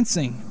there's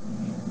Lansing.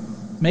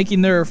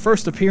 making their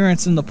first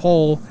appearance in the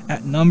poll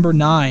at number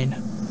 9.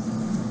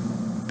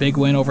 Big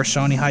win over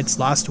Shawnee Heights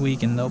last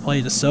week, and they'll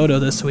play DeSoto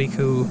this week,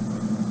 who,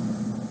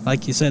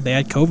 like you said, they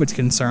had COVID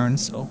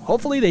concerns. So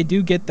hopefully they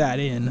do get that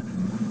in.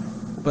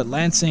 But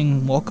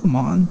Lansing will come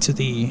on to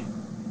the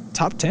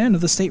top 10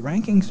 of the state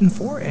rankings in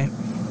 4A.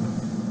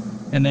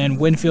 And then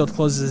Winfield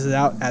closes it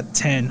out at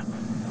 10.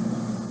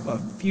 A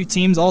few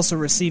teams also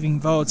receiving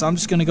votes. I'm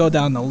just going to go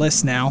down the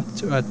list now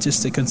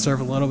just to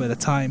conserve a little bit of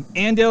time.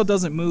 Andale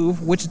doesn't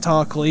move.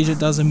 Wichita Collegiate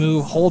doesn't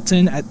move.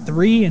 Holton at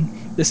 3,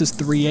 and this is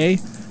 3A.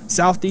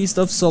 Southeast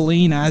of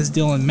Salina, as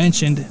Dylan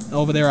mentioned,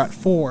 over there at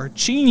 4.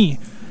 Cheney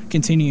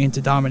continuing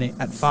to dominate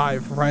at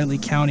 5. Riley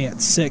County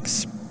at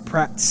 6.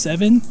 Pratt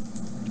 7.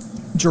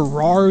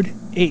 Girard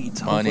 8.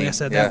 Hopefully I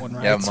said that one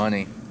right. Yeah,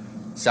 money.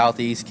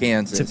 Southeast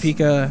Kansas.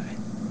 Topeka,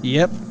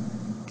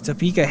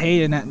 Topeka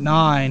Hayden at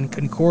 9.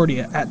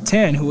 Concordia at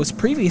 10, who was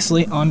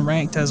previously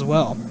unranked as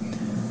well.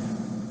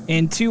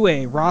 In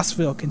 2A,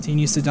 Rossville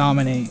continues to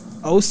dominate.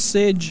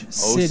 Osage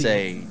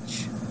City.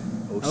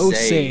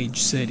 Osage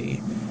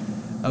City.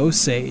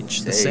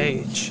 Osage, the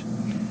Sage.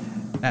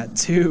 At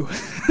 2.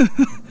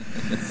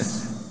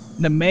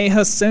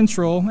 Nemeha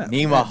Central at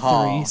 3.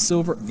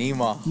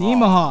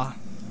 Nemaha.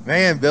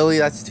 Man, Billy,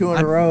 that's 2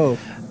 in a row.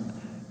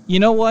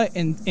 You know what?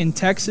 In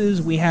Texas,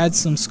 we had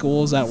some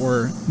schools that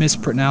were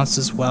mispronounced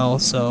as well,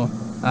 so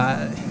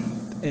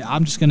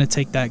I'm just going to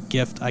take that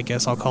gift, I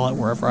guess I'll call it,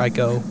 wherever I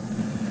go.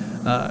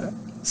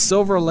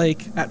 Silver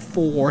Lake at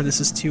 4. This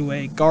is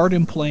 2A.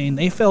 Garden Plain,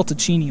 they fell to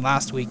Cheney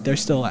last week. They're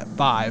still at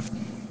 5.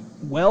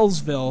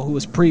 Wellsville, who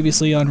was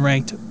previously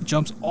unranked,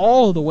 jumps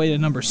all the way to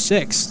number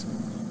 6.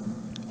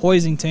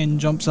 Hoisington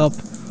jumps up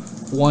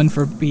 1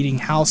 for beating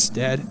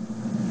Halstead.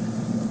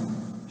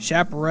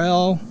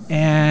 Chaparral,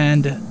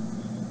 and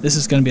this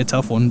is going to be a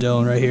tough one,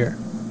 Dylan, right here.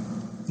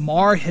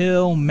 Mar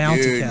Hill Mount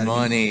Academy.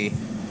 Money.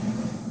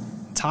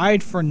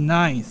 Tied for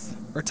 9th,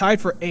 or tied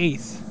for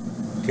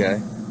 8th.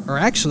 Okay. Or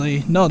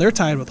actually, no, they're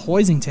tied with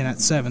Hoisington at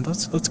 7th.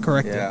 Let's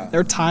correct it.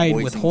 They're tied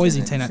with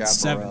Hoisington at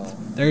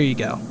 7th. There you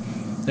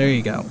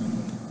go.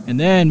 And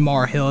then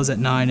Mar Hill is at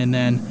 9, and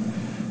then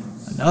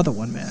another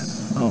one, man.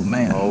 Oh,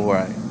 man. All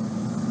right.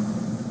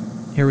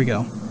 Here we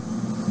go.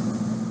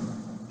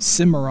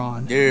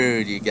 Cimarron.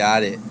 Dude, you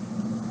got it.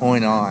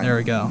 Point on. There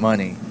we go.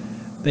 Money.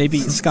 They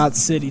beat Scott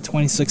City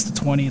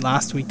 26-20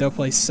 last week. They'll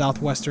play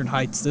Southwestern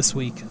Heights this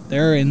week.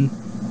 They're in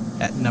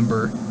at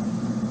number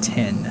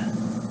 10.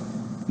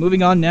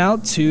 Moving on now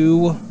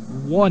to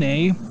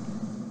 1A.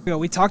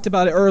 We talked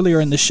about it earlier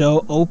in the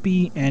show.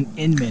 Opie and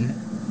Inman.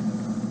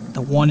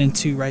 The 1 and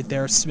 2 right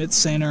there. Smith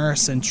Center,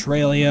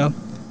 Centralia,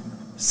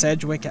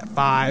 Sedgwick at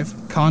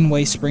 5.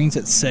 Conway Springs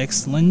at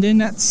 6.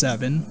 Linden at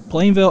 7.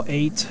 Plainville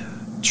 8.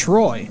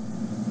 Troy,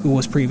 who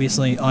was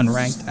previously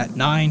unranked, at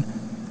 9.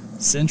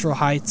 Central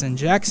Heights and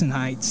Jackson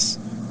Heights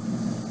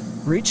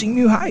reaching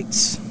new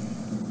heights.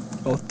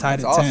 Both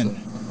tied at 10.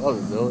 Love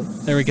it, Billy.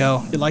 There we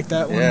go. You like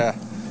that one? Yeah.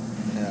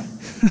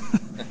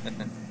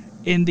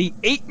 In the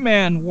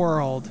 8-man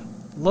world,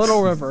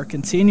 Little River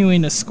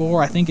continuing to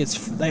score. I think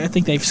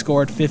they've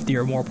scored 50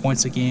 or more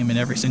points a game in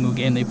every single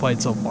game they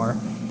played so far.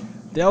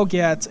 They'll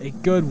get a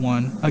good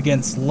one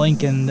against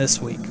Lincoln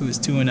this week, who's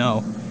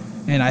 2-0,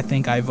 and I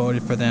think I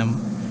voted for them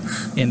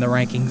in the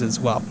rankings as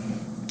well.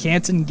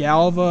 Canton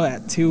Galva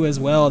at 2 as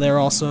well. They're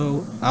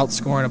also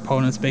outscoring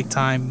opponents big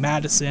time.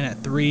 Madison at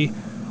 3.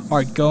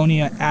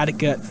 Argonia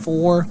Attica at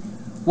 4.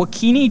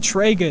 Wakini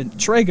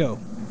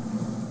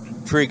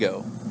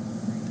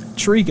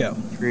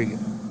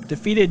Trigo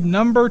defeated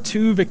number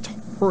 2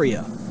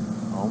 Victoria.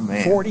 Oh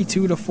man.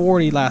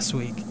 42-40 last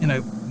week.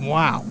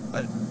 Wow.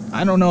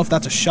 I don't know if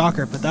that's a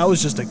shocker, but that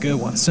was just a good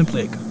one.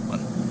 Simply a good one.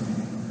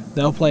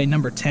 They'll play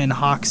number 10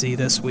 Hoxie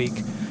this week.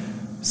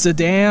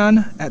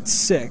 Sedan at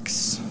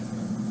 6.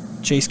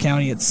 Chase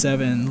County at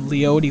 7.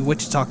 Leoti,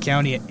 Wichita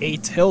County at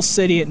 8. Hill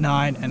City at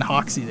 9. And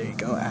Hoxie, there you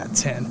go, at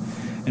 10.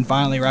 And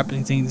finally,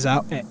 wrapping things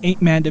out at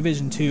 8-man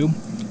Division 2.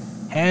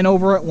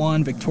 Hanover at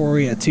 1.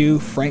 Victoria at 2.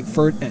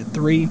 Frankfurt at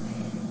 3.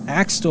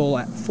 Axtell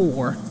at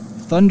 4.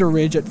 Thunder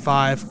Ridge at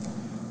 5.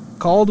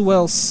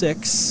 Caldwell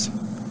 6.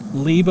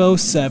 Lebo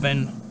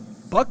 7.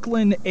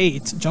 Buckland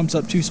 8. Jumps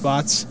up 2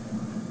 spots.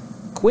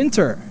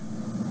 Quinter,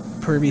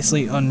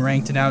 previously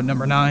unranked and out at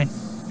number 9.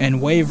 And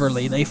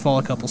Waverly, they fall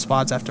a couple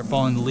spots after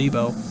falling to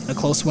Lebo. A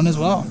close one as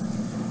well.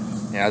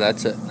 Yeah,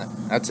 that's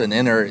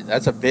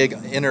a big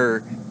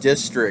inner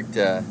district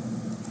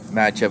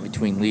matchup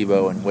between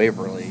Lebo and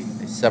Waverly.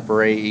 They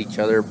separate each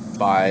other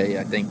by,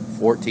 I think,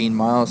 14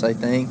 miles,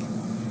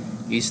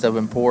 east of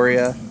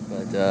Emporia.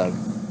 But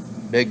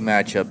big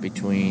matchup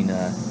between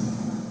the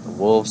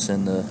Wolves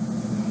and the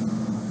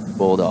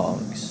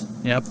Bulldogs.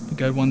 Yep,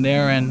 good one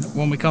there. And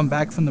when we come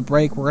back from the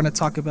break, we're going to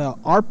talk about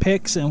our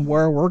picks and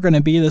where we're going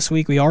to be this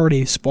week. We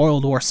already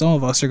spoiled where some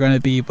of us are going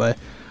to be, but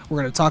we're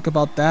going to talk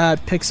about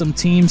that, pick some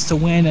teams to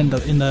win in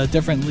the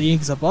different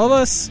leagues above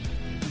us.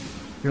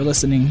 You're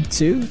listening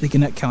to the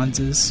Gannett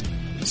Kansas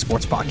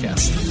Sports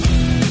Podcast.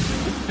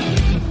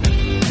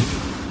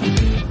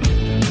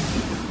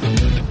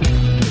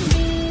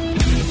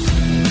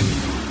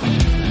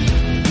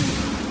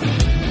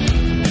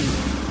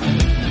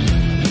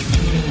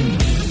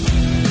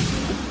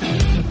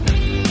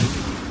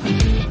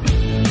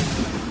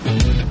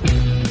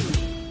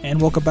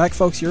 welcome back,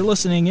 folks. You're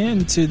listening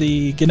in to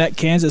the Gannett,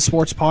 Kansas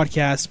Sports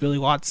Podcast. Billy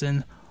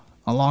Watson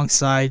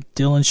alongside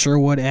Dylan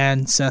Sherwood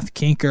and Seth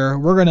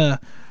Kinker. We're going to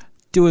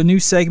do a new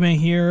segment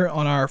here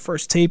on our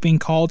first taping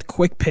called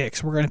Quick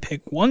Picks. We're going to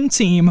pick one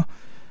team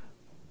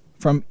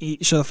from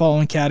each of the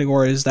following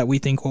categories that we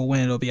think will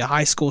win. It'll be a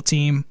high school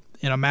team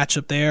in a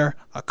matchup there,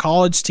 a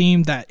college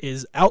team that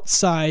is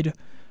outside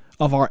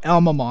of our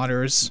alma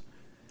maters,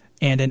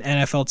 and an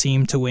NFL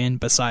team to win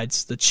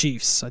besides the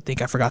Chiefs. I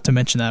think I forgot to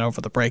mention that over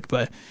the break,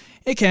 but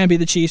it can be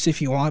the Chiefs if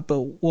you want,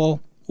 but we'll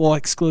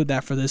exclude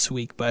that for this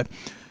week. But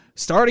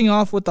starting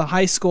off with the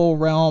high school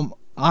realm,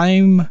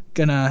 I'm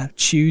going to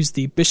choose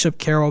the Bishop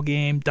Carroll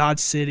game, Dodge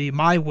City.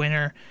 My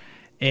winner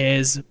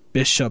is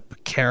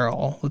Bishop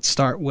Carroll. Let's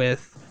start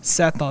with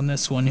Seth on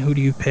this one. Who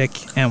do you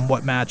pick and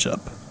what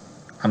matchup?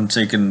 I'm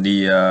taking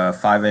the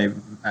 5A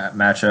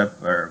matchup,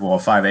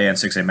 5A and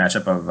 6A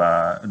matchup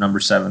of number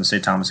 7,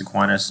 St. Thomas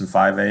Aquinas, and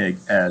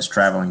 5A as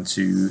traveling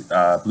to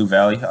Blue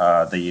Valley,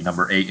 the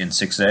number 8 and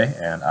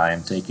 6A, and I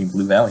am taking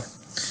Blue Valley.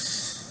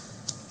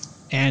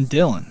 And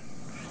Dylan.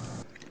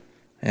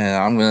 And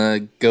I'm going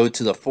to go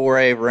to the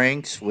 4A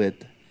ranks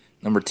with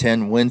number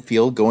 10,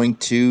 Winfield, going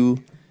to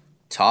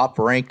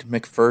top-ranked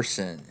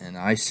McPherson. And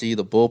I see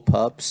the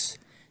Bullpups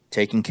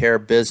taking care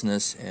of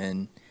business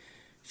and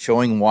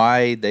showing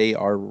why they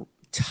are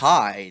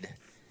tied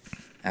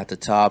at the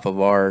top of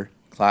our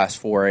Class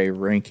 4A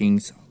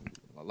rankings.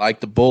 I like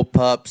the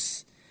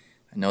Bullpups.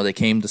 I know they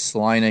came to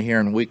Salina here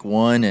in Week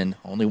 1 and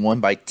only won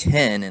by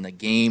 10 in a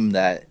game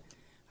that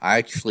I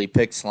actually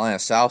picked Salina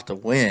South to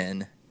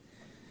win.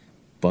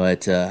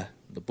 But the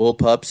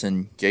Bullpups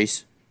and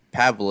Jace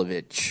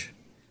Pavlovich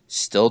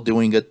still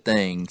doing good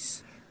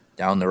things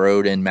down the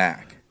road in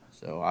MAC.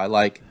 So I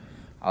like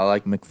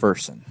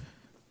McPherson.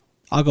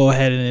 I'll go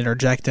ahead and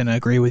interject and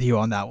agree with you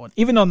on that one,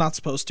 even though I'm not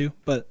supposed to,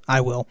 but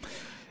I will.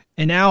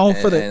 And now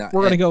we're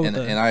going to go with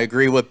and I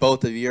agree with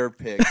both of your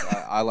picks.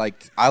 I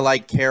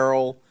like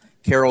Carroll.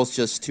 Carroll's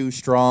just too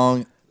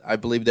strong. I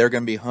believe they're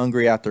going to be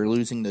hungry after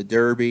losing the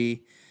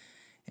Derby,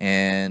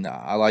 and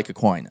I like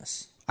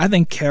Aquinas. I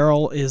think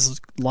Carroll is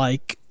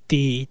like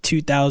the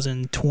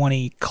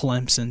 2020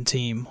 Clemson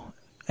team,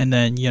 and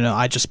then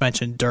I just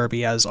mentioned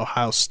Derby as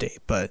Ohio State,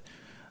 but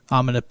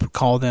I'm going to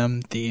call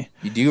them the...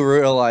 You do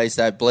realize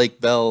that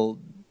Blake Bell,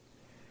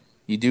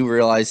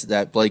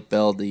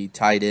 the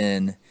tight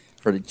end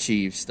for the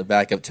Chiefs, the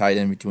backup tight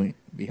end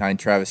behind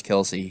Travis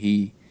Kelce,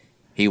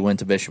 he went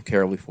to Bishop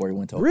Carroll before he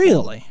went to Oklahoma.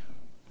 Really?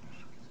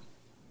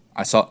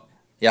 I saw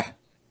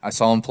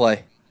him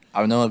play.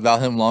 I've known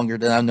about him longer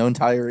than I've known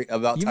Tyreek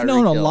Hill. You've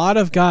known a lot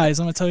of guys,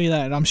 I'm going to tell you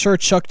that. And I'm sure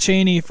Chuck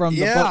Cheney from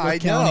the Butler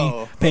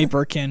County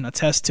paper can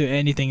attest to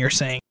anything you're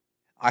saying.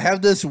 I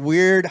have this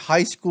weird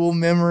high school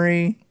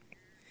memory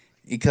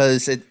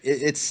because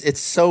it's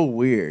so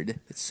weird.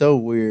 It's so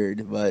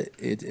weird, but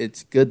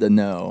it's good to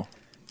know.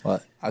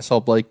 But I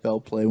saw Blake Bell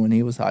play when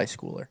he was a high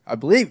schooler. I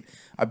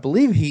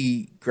believe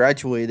he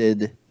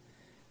graduated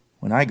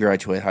when I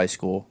graduated high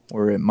school,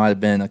 or it might have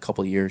been a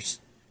couple of years,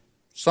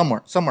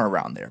 somewhere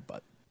around there.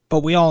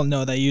 But we all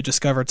know that you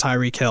discovered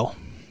Tyreek Hill.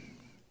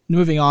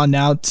 Moving on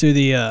now to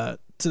the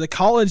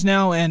college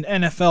now and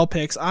NFL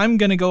picks. I'm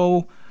gonna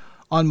go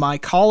on my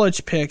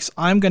college picks.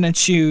 I'm gonna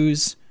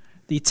choose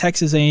the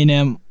Texas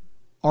A&M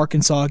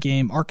Arkansas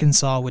game.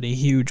 Arkansas with a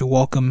huge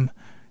welcome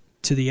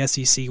to the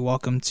SEC,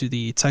 welcome to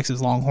the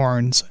Texas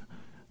Longhorns.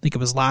 I think it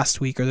was last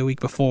week or the week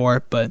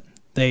before, but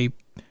they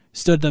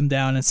stood them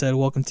down and said,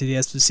 welcome to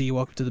the SEC,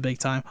 welcome to the big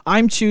time.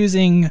 I'm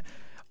choosing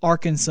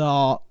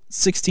Arkansas,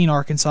 16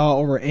 Arkansas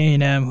over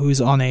A&M,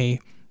 who's on a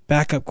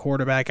backup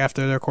quarterback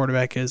after their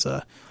quarterback is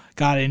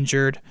got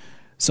injured.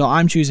 So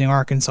I'm choosing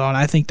Arkansas, and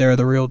I think they're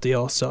the real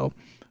deal. So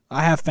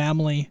I have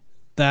family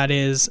that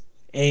is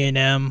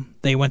A&M.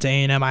 They went to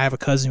A&M. I have a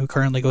cousin who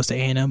currently goes to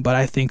A&M, but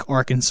I think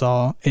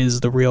Arkansas is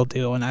the real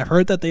deal, and I've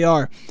heard that they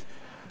are.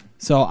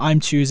 So I'm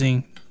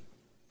choosing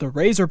the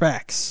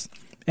Razorbacks.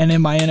 And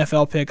in my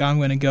NFL pick, I'm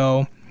going to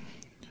go,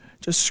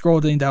 just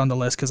scrolling down the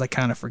list because I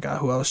kind of forgot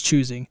who I was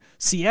choosing.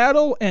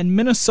 Seattle and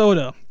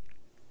Minnesota.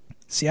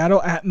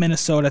 Seattle at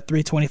Minnesota,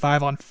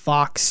 325 on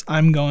Fox.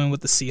 I'm going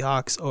with the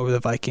Seahawks over the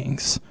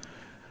Vikings.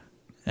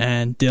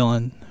 And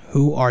Dylan,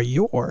 who are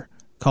your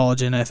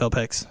college and NFL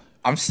picks?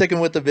 I'm sticking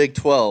with the Big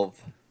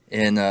 12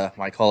 in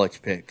my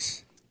college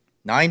picks.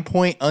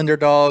 9-point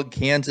underdog,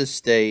 Kansas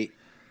State,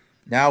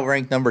 now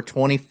ranked number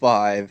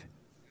 25.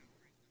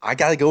 I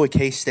got to go with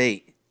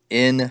K-State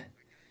in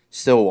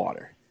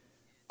Stillwater.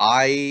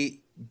 I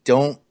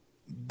don't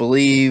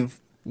believe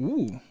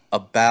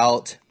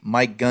about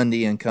Mike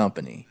Gundy and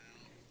company.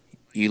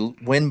 You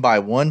win by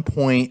 1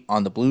 point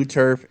on the blue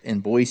turf in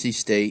Boise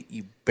State.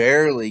 You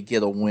barely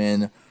get a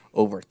win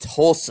over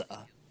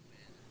Tulsa.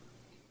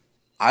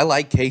 I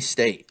like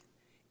K-State.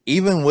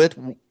 Even with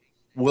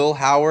Will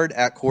Howard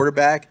at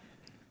quarterback,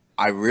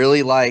 I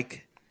really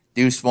like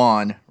Deuce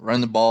Vaughn.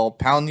 Run the ball,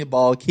 pound the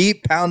ball,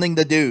 keep pounding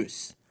the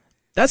deuce.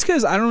 That's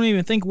because I don't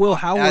even think Will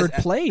Howard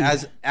played.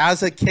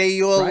 As a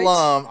KU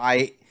alum,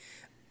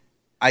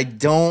 I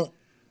don't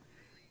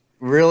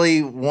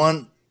really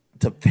want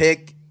to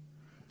pick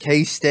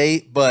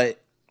K-State,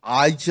 but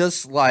I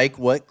just like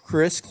what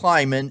Chris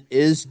Kleiman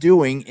is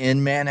doing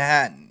in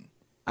Manhattan.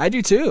 I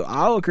do too.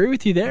 I'll agree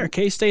with you there.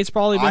 K-State's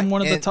probably been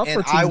one of the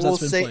tougher teams that's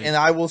been played. And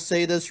I will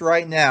say this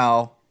right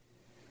now,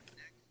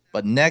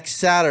 but next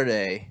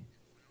Saturday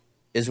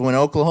is when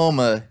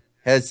Oklahoma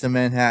heads to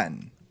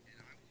Manhattan.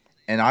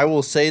 And I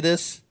will say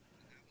this,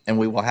 and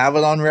we will have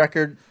it on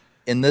record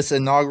in this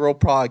inaugural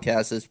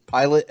podcast, this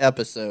pilot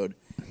episode.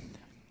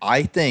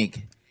 I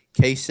think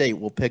K-State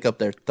will pick up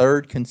their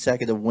third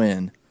consecutive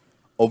win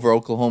over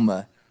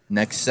Oklahoma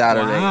next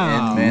Saturday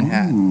in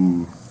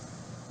Manhattan. Ooh.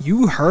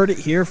 You heard it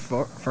here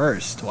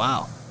first.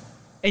 Wow.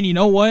 And you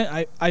know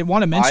what? I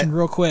want to mention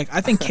real quick.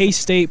 I think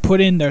K-State put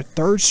in their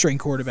third string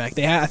quarterback.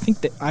 They had. I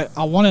think that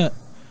I want to.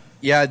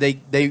 Yeah,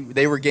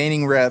 they were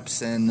gaining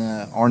reps, and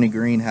Arnie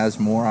Green has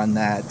more on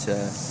that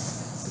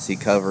as he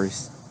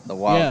covers the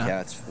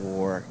Wildcats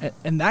for.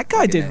 And that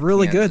guy did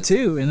really good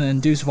too. And then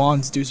Deuce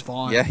Vaughn's Deuce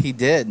Vaughn. Yeah, he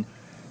did.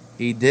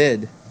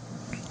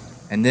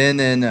 And then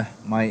in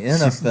my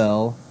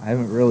NFL, I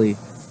haven't really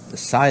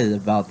decided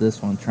about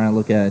this one. I'm trying to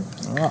look at.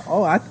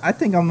 I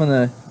think I'm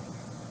gonna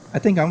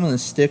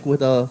stick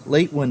with a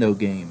late window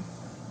game.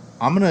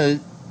 I'm gonna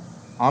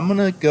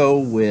go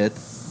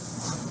with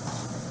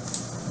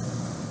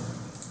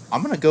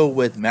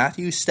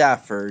Matthew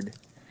Stafford,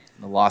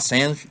 the Los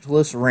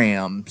Angeles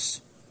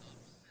Rams,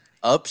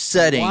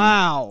 upsetting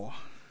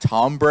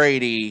Tom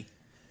Brady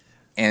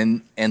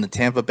and the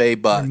Tampa Bay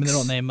Bucks. Your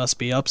middle name must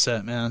be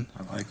Upset, man.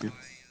 I like it.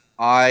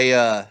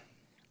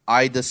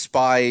 I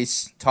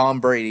despise Tom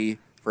Brady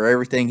for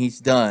everything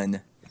he's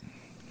done,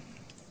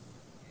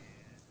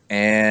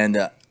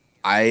 and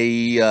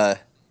I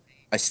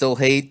still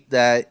hate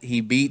that he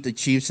beat the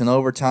Chiefs in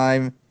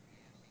overtime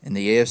in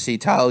the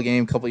AFC title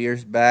game a couple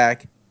years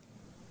back,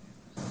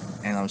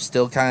 and I'm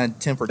still kind of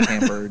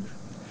temper-tampered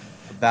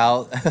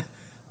about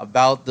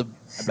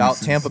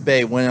Tampa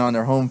Bay winning on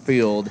their home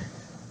field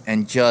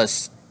and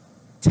just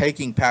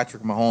taking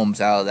Patrick Mahomes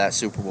out of that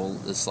Super Bowl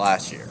this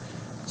last year.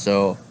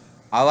 So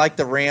I like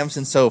the Rams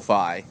and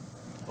SoFi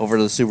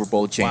over the Super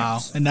Bowl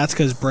champs. Wow, and that's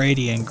because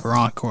Brady and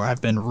Gronk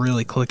have been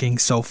really clicking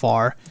so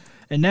far.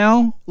 And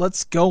now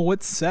let's go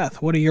with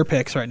Seth. What are your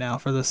picks right now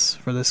for this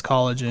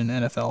college and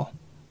NFL?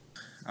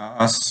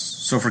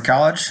 So for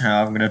college,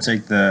 I'm going to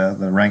take the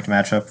ranked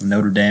matchup of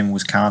Notre Dame and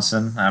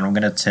Wisconsin. And I'm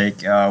going to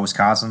take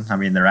Wisconsin. I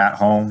mean, they're at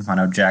home. I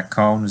know Jack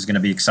Cohn is going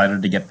to be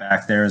excited to get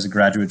back there as a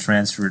graduate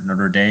transfer at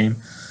Notre Dame.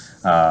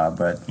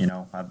 But,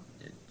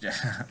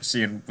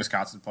 seeing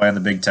Wisconsin play in the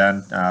Big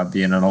Ten,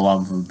 being an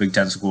alum of a Big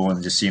Ten school,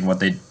 and just seeing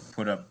what they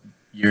put up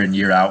year in,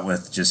 year out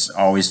with just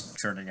always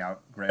churning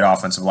out great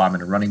offensive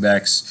linemen and running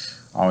backs,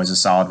 always a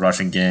solid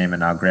rushing game. And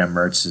now Graham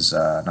Mertz is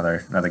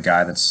another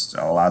guy that's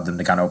allowed them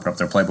to kind of open up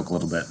their playbook a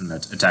little bit and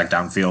attack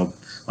downfield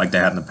like they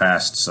had in the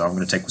past. So I'm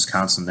going to take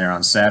Wisconsin there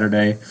on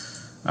Saturday.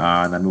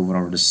 And then moving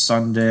over to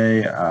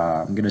Sunday,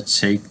 I'm going to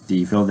take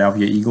the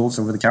Philadelphia Eagles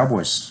over the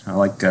Cowboys. I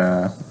like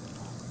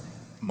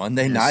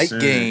Monday night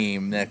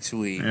game next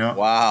week. Yep.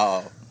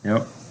 Wow.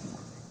 Yep.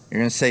 You're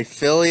going to say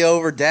Philly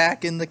over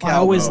Dak and the Cowboys. I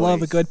always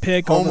love a good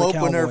pick Home over the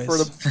opener Cowboys. for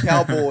the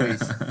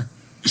Cowboys.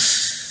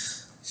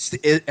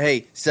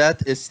 Hey,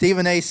 Seth, is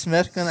Stephen A.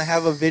 Smith going to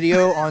have a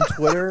video on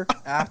Twitter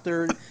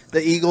after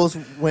the Eagles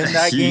win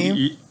that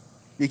game?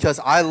 Because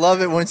I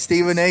love it when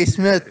Stephen A.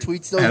 Smith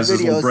tweets those has videos.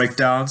 His little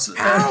breakdowns.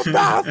 How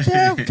about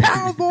them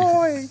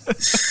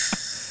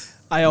Cowboys?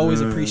 I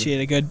always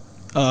appreciate a good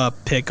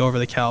pick over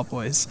the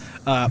Cowboys.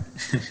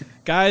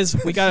 Guys,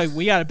 we got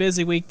a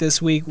busy week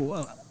this week.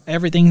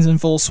 Everything's in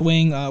full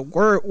swing.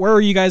 Where are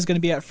you guys going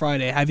to be at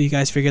Friday? Have you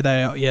guys figured that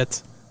out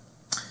yet?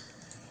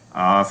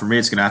 For me,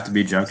 it's going to have to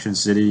be Junction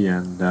City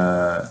and,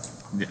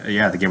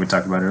 the game we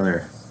talked about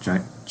earlier.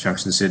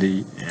 Junction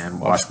City and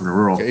Washburn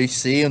Rural.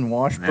 KC and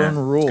Washburn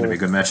Rural. It's going to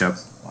be a good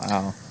matchup.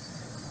 Wow.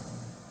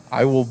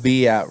 I will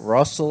be at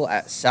Russell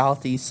at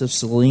southeast of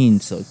Salina,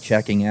 so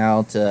checking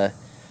out the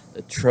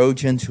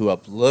Trojans, who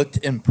have looked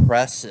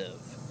impressive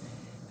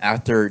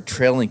after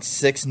trailing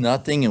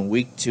 6-0 in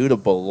Week 2 to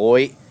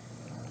Beloit.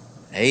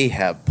 They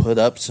have put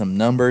up some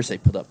numbers. They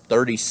put up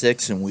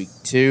 36 in Week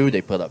 2.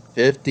 They put up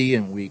 50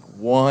 in Week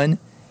 1.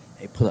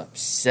 They put up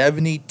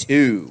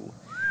 72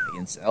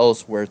 against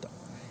Ellsworth.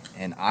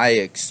 And I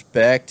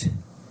expect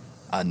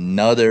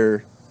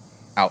another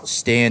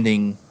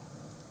outstanding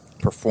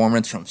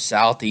performance from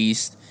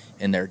Southeast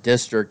in their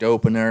district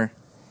opener,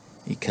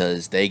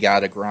 because they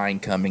got a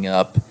grind coming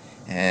up.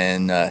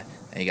 And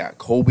they got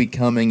Colby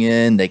coming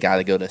in. They got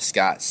to go to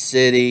Scott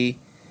City.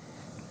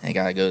 They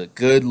got to go to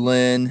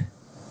Goodland.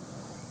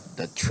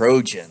 The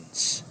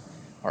Trojans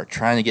are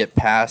trying to get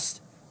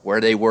past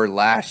where they were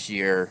last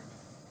year.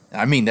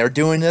 I mean, they're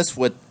doing this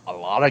with a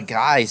lot of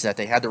guys that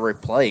they had to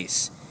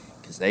replace,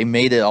 because they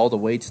made it all the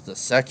way to the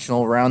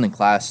sectional round in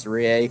Class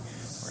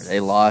 3A, where they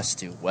lost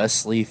to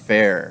Wesley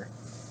Fair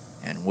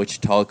and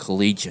Wichita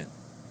Collegiate.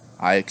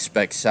 I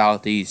expect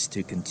Southeast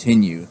to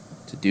continue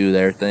to do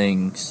their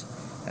things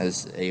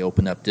as they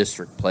open up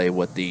district play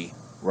with the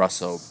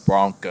Russell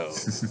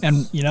Broncos.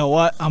 And you know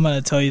what? I'm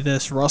going to tell you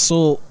this.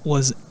 Russell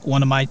was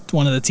one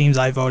of the teams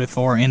I voted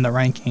for in the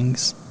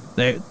rankings.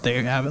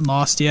 They haven't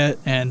lost yet,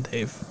 and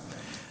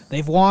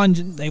they've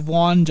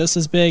won just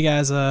as big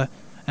as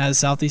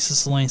Southeast of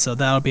Salina, so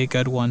that'll be a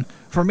good one.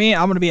 For me,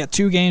 I'm going to be at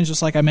 2 games,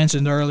 just like I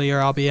mentioned earlier.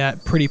 I'll be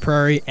at Pretty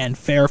Prairie and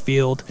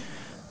Fairfield,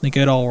 the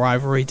good old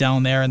rivalry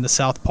down there in the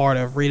south part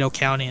of Rideau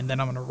County, and then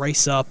I'm going to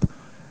race up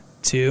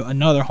to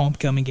another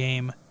homecoming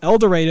game, El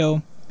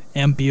Dorado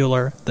and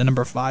Buhler, the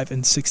number 5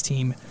 and 6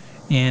 team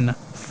in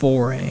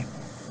 4A.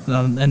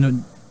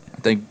 And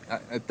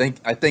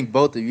I think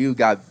both of you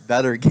got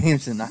better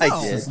games than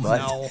I did,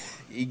 but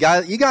you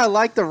got to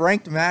like the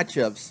ranked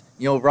matchups.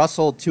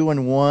 Russell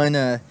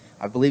 2-1.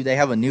 I believe they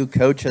have a new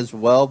coach as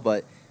well,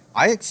 but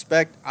I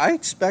expect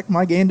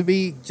my game to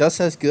be just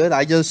as good.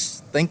 I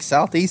just think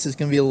Southeast is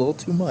going to be a little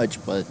too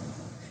much, but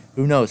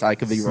who knows? I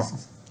could be wrong.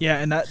 Yeah,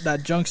 and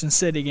that Junction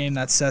City game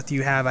that Seth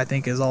you have, I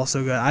think, is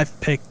also good. I've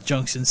picked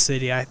Junction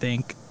City, I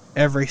think,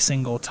 every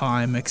single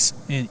time,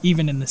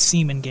 even in the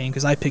Seaman game,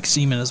 because I picked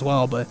Seaman as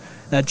well, but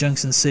that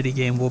Junction City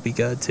game will be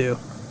good too.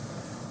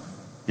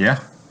 Yeah,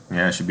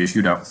 it should be a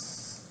shootout.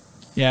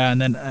 Yeah, and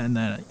then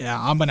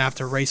I'm gonna have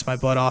to race my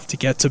butt off to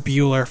get to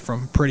Buhler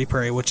from Pretty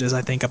Prairie, which is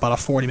I think about a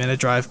 40-minute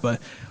drive, but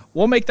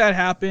we'll make that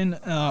happen.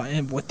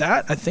 And with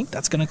that, I think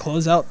that's gonna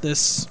close out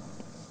this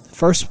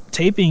first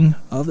taping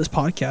of this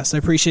podcast. I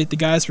appreciate the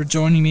guys for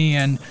joining me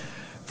and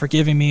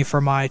forgiving me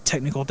for my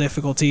technical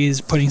difficulties,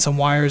 putting some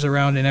wires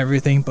around and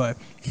everything, but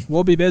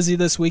we'll be busy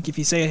this week. If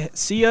you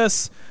see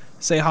us,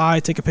 say hi,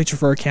 take a picture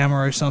for a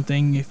camera or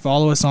something. You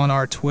follow us on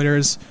our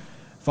Twitters.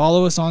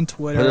 Follow us on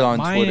Twitter.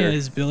 Mine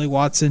is Billy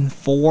Watson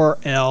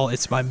 4L.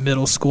 It's my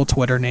middle school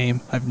Twitter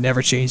name. I've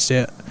never changed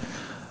it.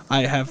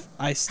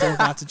 I still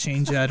got to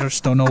change it. I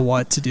just don't know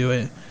what to do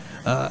it.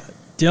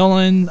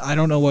 Dylan, I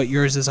don't know what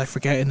yours is. I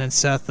forget. And then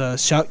Seth,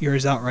 shout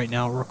yours out right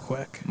now real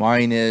quick.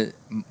 Mine is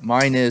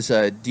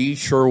D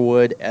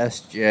Sherwood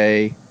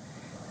SJ,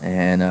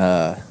 and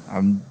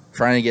I'm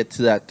trying to get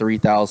to that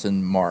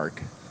 3,000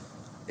 mark.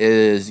 It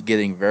is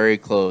getting very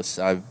close.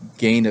 I've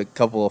gained a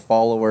couple of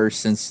followers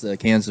since the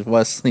Kansas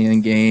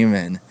Wesleyan game,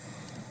 and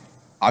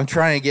I'm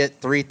trying to get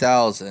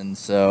 3,000.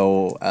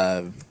 So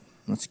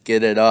let's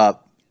get it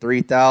up.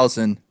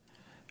 3,000.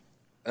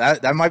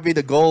 That might be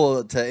the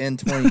goal to end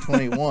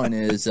 2021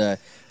 is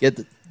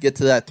get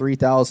to that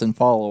 3,000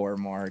 follower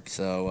mark.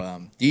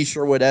 So D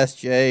Sherwood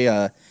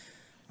SJ,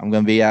 I'm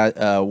going to be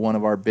at one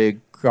of our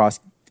big cross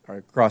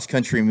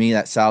country meet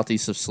at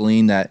Southeast of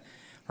Salina that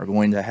are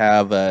going to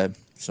have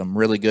some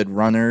really good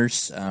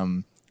runners.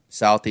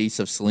 Southeast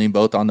of Salina,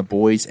 both on the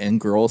boys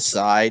and girls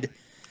side,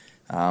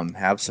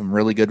 have some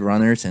really good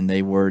runners, and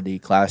they were the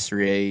Class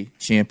 3A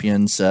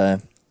champions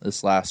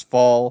this last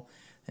fall.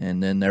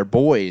 And then their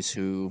boys,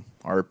 who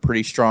are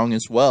pretty strong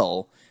as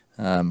well,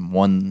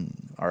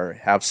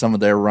 have some of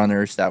their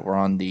runners that were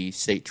on the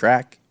state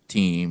track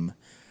team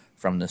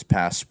from this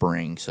past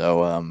spring.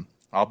 So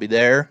I'll be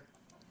there,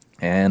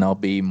 and I'll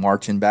be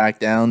marching back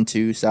down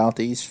to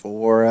Southeast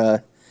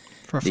for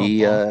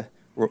the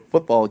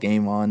football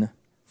game on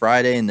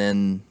Friday, and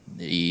then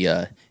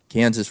the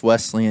Kansas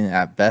Wesleyan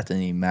at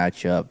Bethany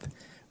matchup,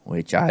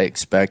 which I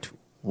expect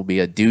will be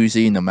a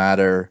doozy no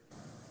matter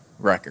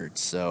records.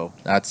 So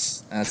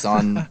that's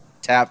on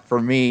tap for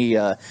me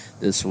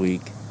this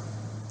week.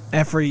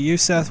 And for you,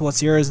 Seth,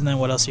 what's yours, and then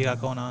what else you got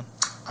going on?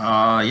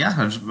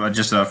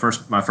 Just my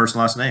first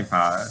and last name,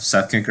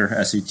 Seth Kinker,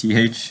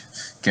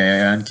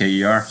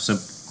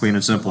 SETHKINKER, clean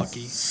and simple.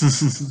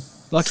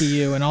 Lucky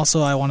you. And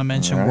also I want to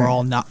mention we're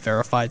all not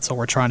verified, so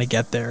we're trying to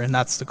get there, and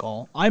that's the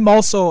goal. I'm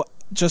also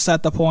just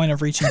at the point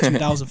of reaching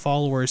 2,000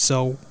 followers,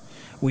 so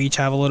we each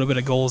have a little bit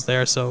of goals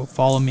there. So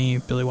follow me,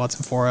 Billy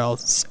Watson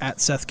 4L,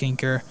 at Seth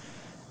Kinker,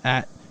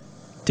 at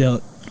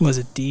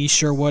D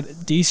Sherwood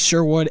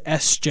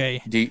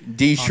SJ.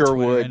 D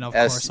Sherwood and of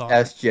course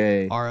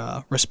SJ.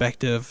 Our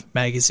respective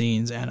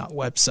magazines and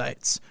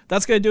websites.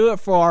 That's going to do it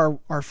for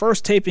our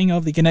first taping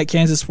of the Gannett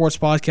Kansas Sports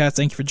Podcast.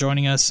 Thank you for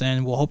joining us,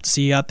 and we'll hope to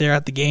see you out there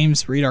at the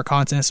games. Read our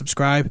content,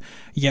 subscribe.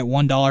 You get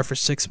 $1 for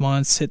 6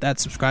 months. Hit that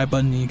subscribe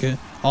button, and you get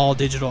all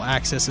digital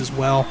access as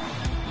well.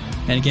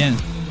 And again,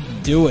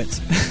 do it.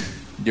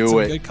 Some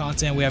good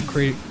content. We have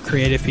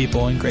creative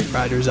people and great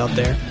writers out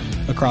there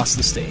across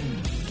the state.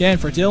 Again,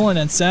 for Dylan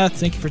and Seth,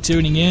 thank you for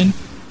tuning in,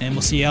 and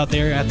we'll see you out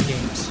there at the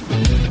games.